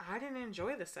 I didn't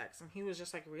enjoy the sex. And he was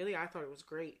just like, really? I thought it was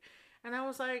great. And I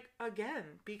was like, again,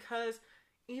 because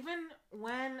even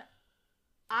when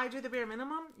I do the bare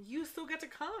minimum, you still get to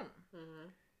come. Mm-hmm.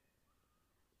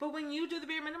 But when you do the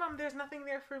bare minimum, there's nothing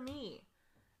there for me.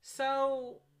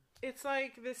 So it's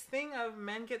like this thing of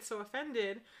men get so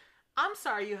offended. I'm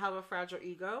sorry you have a fragile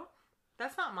ego.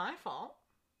 That's not my fault.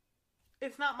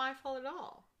 It's not my fault at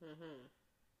all. Mm-hmm.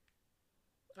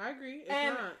 I agree. It's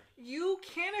and not. You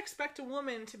can't expect a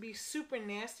woman to be super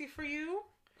nasty for you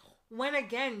when,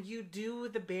 again, you do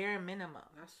the bare minimum.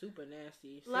 That's super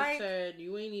nasty. Like, said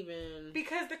you ain't even...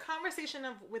 Because the conversation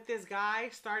with this guy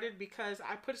started because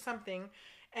I put something...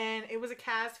 And it was a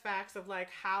Cas facts of, like,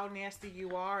 how nasty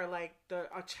you are, like,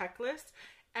 a checklist.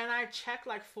 And I checked,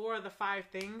 like, 4 of the 5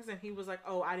 things. And he was like,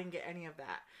 oh, I didn't get any of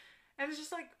that. And it's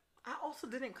just like, I also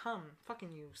didn't come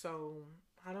fucking you. So,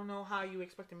 I don't know how you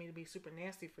expected me to be super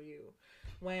nasty for you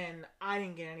when I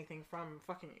didn't get anything from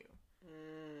fucking you.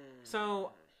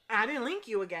 So I didn't link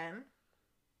you again.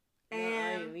 And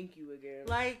I didn't link you again.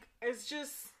 Like, it's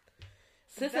just...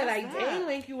 Sis said I didn't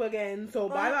link you again, so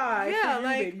bye-bye. Yeah, you,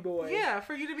 like, baby boy. Yeah,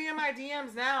 for you to be in my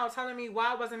DMs now telling me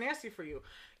why I wasn't nasty for you.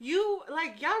 You,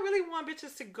 like, y'all really want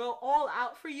bitches to go all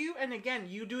out for you, and again,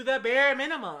 you do the bare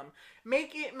minimum.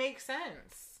 Make it make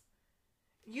sense.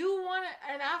 You want to,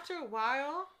 and after a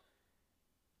while,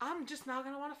 I'm just not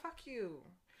going to want to fuck you.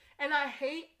 And I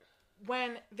hate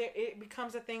when it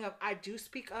becomes a thing of I do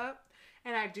speak up,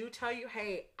 and I do tell you,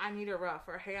 hey, I need a rough,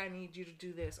 or hey, I need you to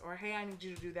do this, or hey, I need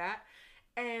you to do that.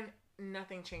 And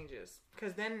nothing changes.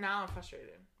 Because then now I'm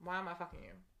frustrated. Why am I fucking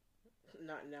you?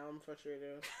 Not now, I'm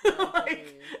frustrated.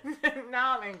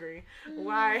 Now I'm angry.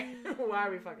 Why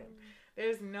are we fucking?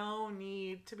 There's no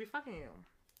need to be fucking you.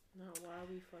 No, why are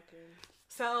we fucking?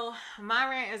 So, my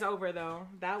rant is over, though.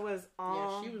 That was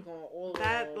all. Yeah, she was going all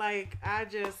that, over. like, I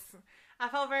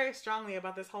felt very strongly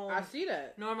about this whole... I see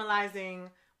that. Normalizing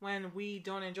when we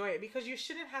don't enjoy it. Because you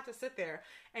shouldn't have to sit there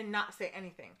and not say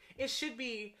anything. It should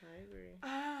be... I agree.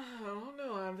 I don't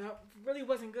know. That really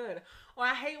wasn't good. Or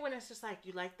I hate when it's just like,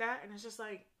 you like that? And it's just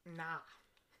like, nah.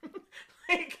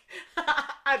 Like,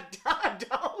 I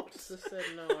don't. Just said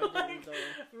no, I didn't Like, though.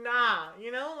 nah.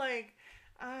 You know, like,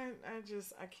 I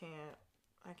can't.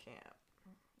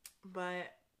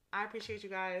 But I appreciate you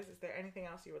guys. Is there anything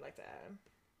else you would like to add?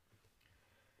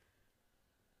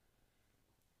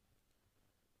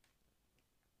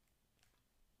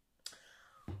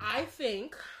 I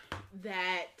think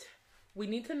that we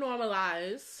need to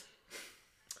normalize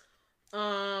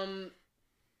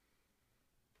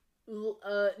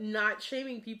not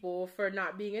shaming people for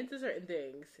not being into certain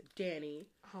things. Danny.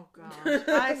 Oh gosh.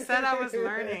 I said I was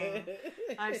learning.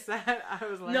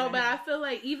 No, but I feel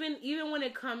like even when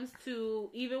it comes to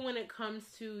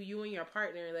you and your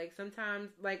partner, like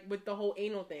sometimes like with the whole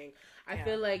anal thing, I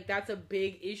feel like that's a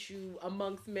big issue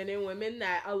amongst men and women,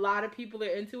 that a lot of people are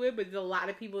into it, but there's a lot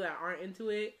of people that aren't into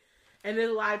it. And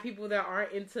there's a lot of people that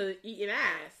aren't into eating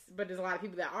ass, but there's a lot of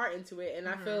people that are into it. And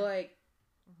I feel like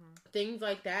things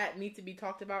like that need to be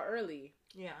talked about early.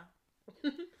 Yeah.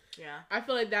 Yeah. I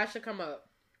feel like that should come up.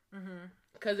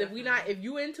 Because if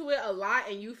you into it a lot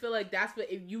and you feel like that's what,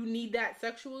 if you need that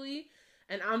sexually,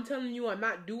 and I'm telling you I'm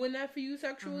not doing that for you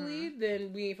sexually,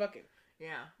 then we ain't fucking.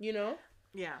 Yeah. You know?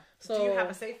 Yeah. So, do you have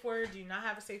a safe word? Do you not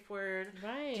have a safe word?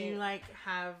 Right. Do you like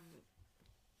have,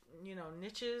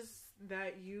 niches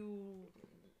that you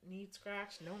need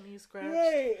scratched, don't need scratched?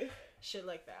 Right. Shit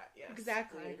like that. Yes.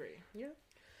 Exactly. I agree. Yeah.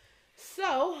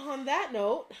 So, on that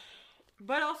note.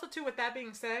 But also, too, with that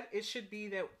being said, it should be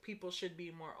that people should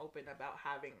be more open about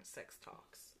having sex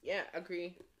talks. Yeah,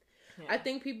 agree. Yeah. I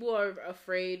think people are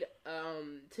afraid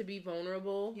to be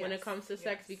vulnerable when it comes to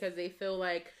sex because they feel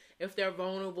like if they're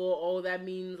vulnerable, that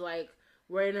means like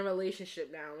we're in a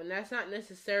relationship now. And that's not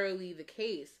necessarily the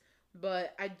case.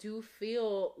 But I do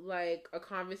feel like a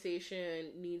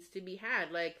conversation needs to be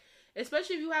had. Like,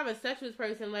 especially if you have a sex with this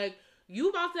person, like, you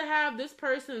about to have this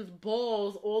person's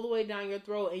balls all the way down your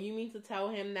throat, and you mean to tell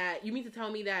me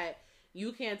that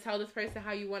you can't tell this person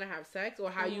how you want to have sex or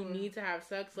how you need to have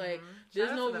sex? Like,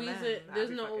 there's no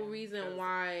reason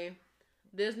why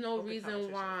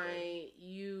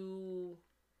you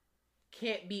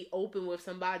can't be open with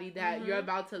somebody that you're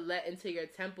about to let into your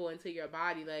temple, into your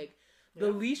body. Like,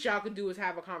 the least y'all could do is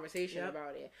have a conversation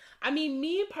about it. I mean,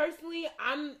 me personally,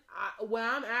 where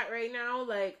I'm at right now,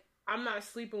 like, I'm not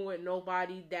sleeping with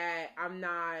nobody that I'm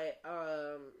not,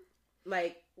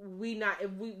 we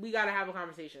gotta have a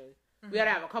conversation. We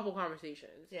gotta have a couple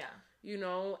conversations. Yeah.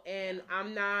 And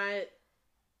I'm not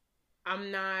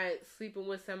sleeping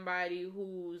with somebody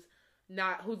who's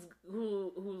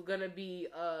gonna be,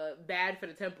 bad for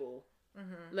the temple.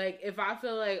 Like, if I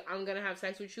feel like I'm gonna have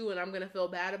sex with you and I'm gonna feel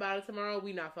bad about it tomorrow,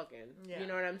 we not fucking. Yeah. You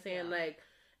know what I'm saying? Yeah. Like,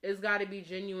 it's gotta be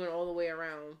genuine all the way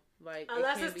around. Like,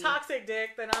 unless it's toxic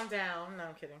dick, then I'm down. No,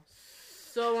 I'm kidding.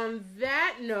 So on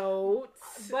that note,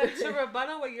 but to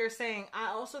rebuttal what you're saying, I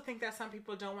also think that some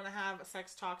people don't want to have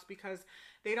sex talks because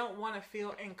they don't want to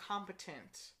feel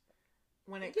incompetent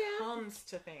when it comes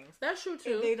to things. That's true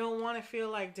too. They don't want to feel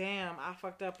like, damn, I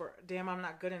fucked up, or damn, I'm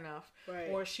not good enough,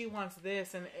 or she wants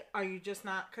this, and are you just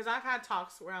not? Because I've had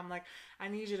talks where I'm like, I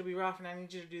need you to be rough, and I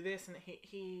need you to do this, and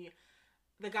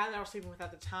the guy that I was sleeping with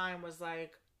at the time was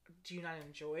like, do you not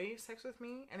enjoy sex with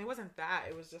me? And it wasn't that.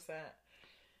 It was just that,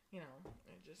 I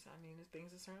needed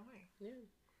things a certain way. Yeah.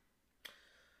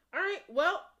 All right.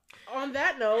 Well, on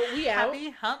that note, we out. Happy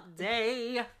hump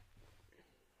day.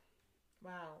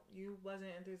 Wow. You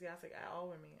wasn't enthusiastic at all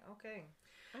with me. Okay.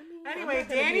 I mean, anyway,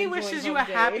 Danny wishes you a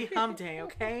happy hump day,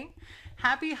 okay?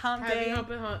 Happy hump day. Have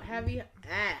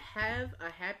a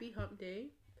happy hump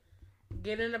day.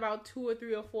 Get in about 2 or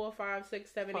 3 or 4, 5,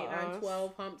 6, 7, 8, 9,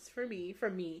 12 humps for me.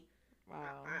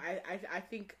 Wow. I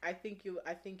think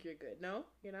you're good. No,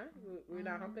 you're not. We're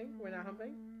not humping. We're not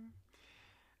humping.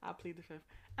 I'll plead the fifth.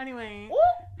 Anyway.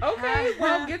 Ooh, okay.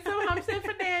 Well, get some humps in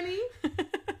for Danny.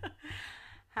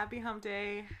 Happy hump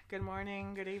day. Good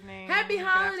morning. Good evening. Happy good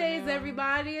holidays, afternoon.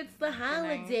 everybody. It's the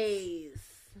holidays.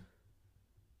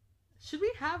 Should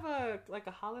we have a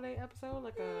holiday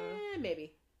episode?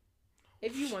 Maybe.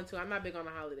 If you want to. I'm not big on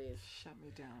the holidays. Shut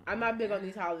me down. I'm not big on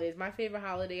these holidays. My favorite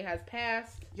holiday has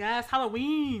passed. Yes,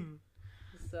 Halloween.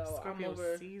 So Scorpio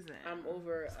season. I'm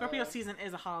over. Scorpio season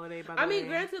is a holiday, by the way. I mean,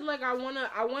 granted, like I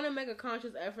wanna make a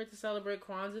conscious effort to celebrate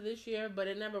Kwanzaa this year, but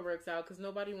it never works out because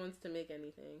nobody wants to make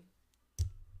anything.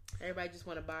 Everybody just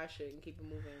want to buy shit and keep it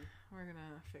moving. We're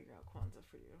gonna figure out Kwanzaa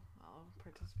for you. I'll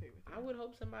participate with you. I would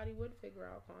hope somebody would figure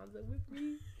out Kwanzaa with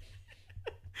me.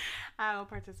 I'll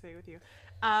participate with you.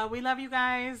 We love you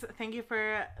guys. Thank you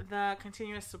for the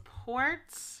continuous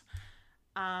support.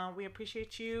 We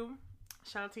appreciate you.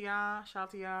 Shout out to y'all. Shout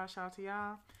out to y'all. Shout out to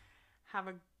y'all. Have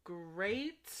a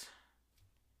great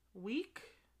week.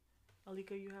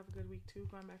 Alika, you have a good week too.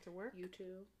 Going back to work. You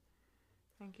too.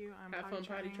 Thank you. Have fun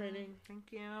potty training.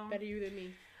 Thank you. Better you than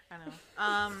me. I know.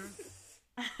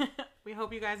 We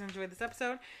hope you guys enjoyed this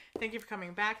episode. Thank you for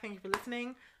coming back. Thank you for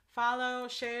listening. Follow,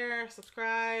 share,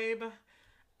 subscribe,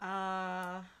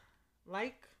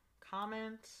 like,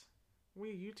 comment. We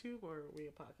YouTube or we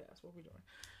a podcast? What are we doing?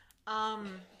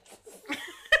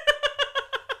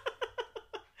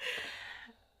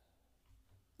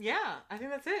 Yeah, I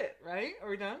think that's it, right? Are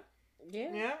we done?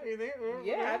 Yeah. Yeah, you think?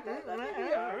 Yeah, I think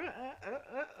we are.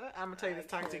 I'm going to tell you this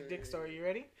toxic dick story. You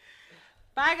ready?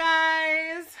 Bye,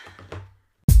 guys.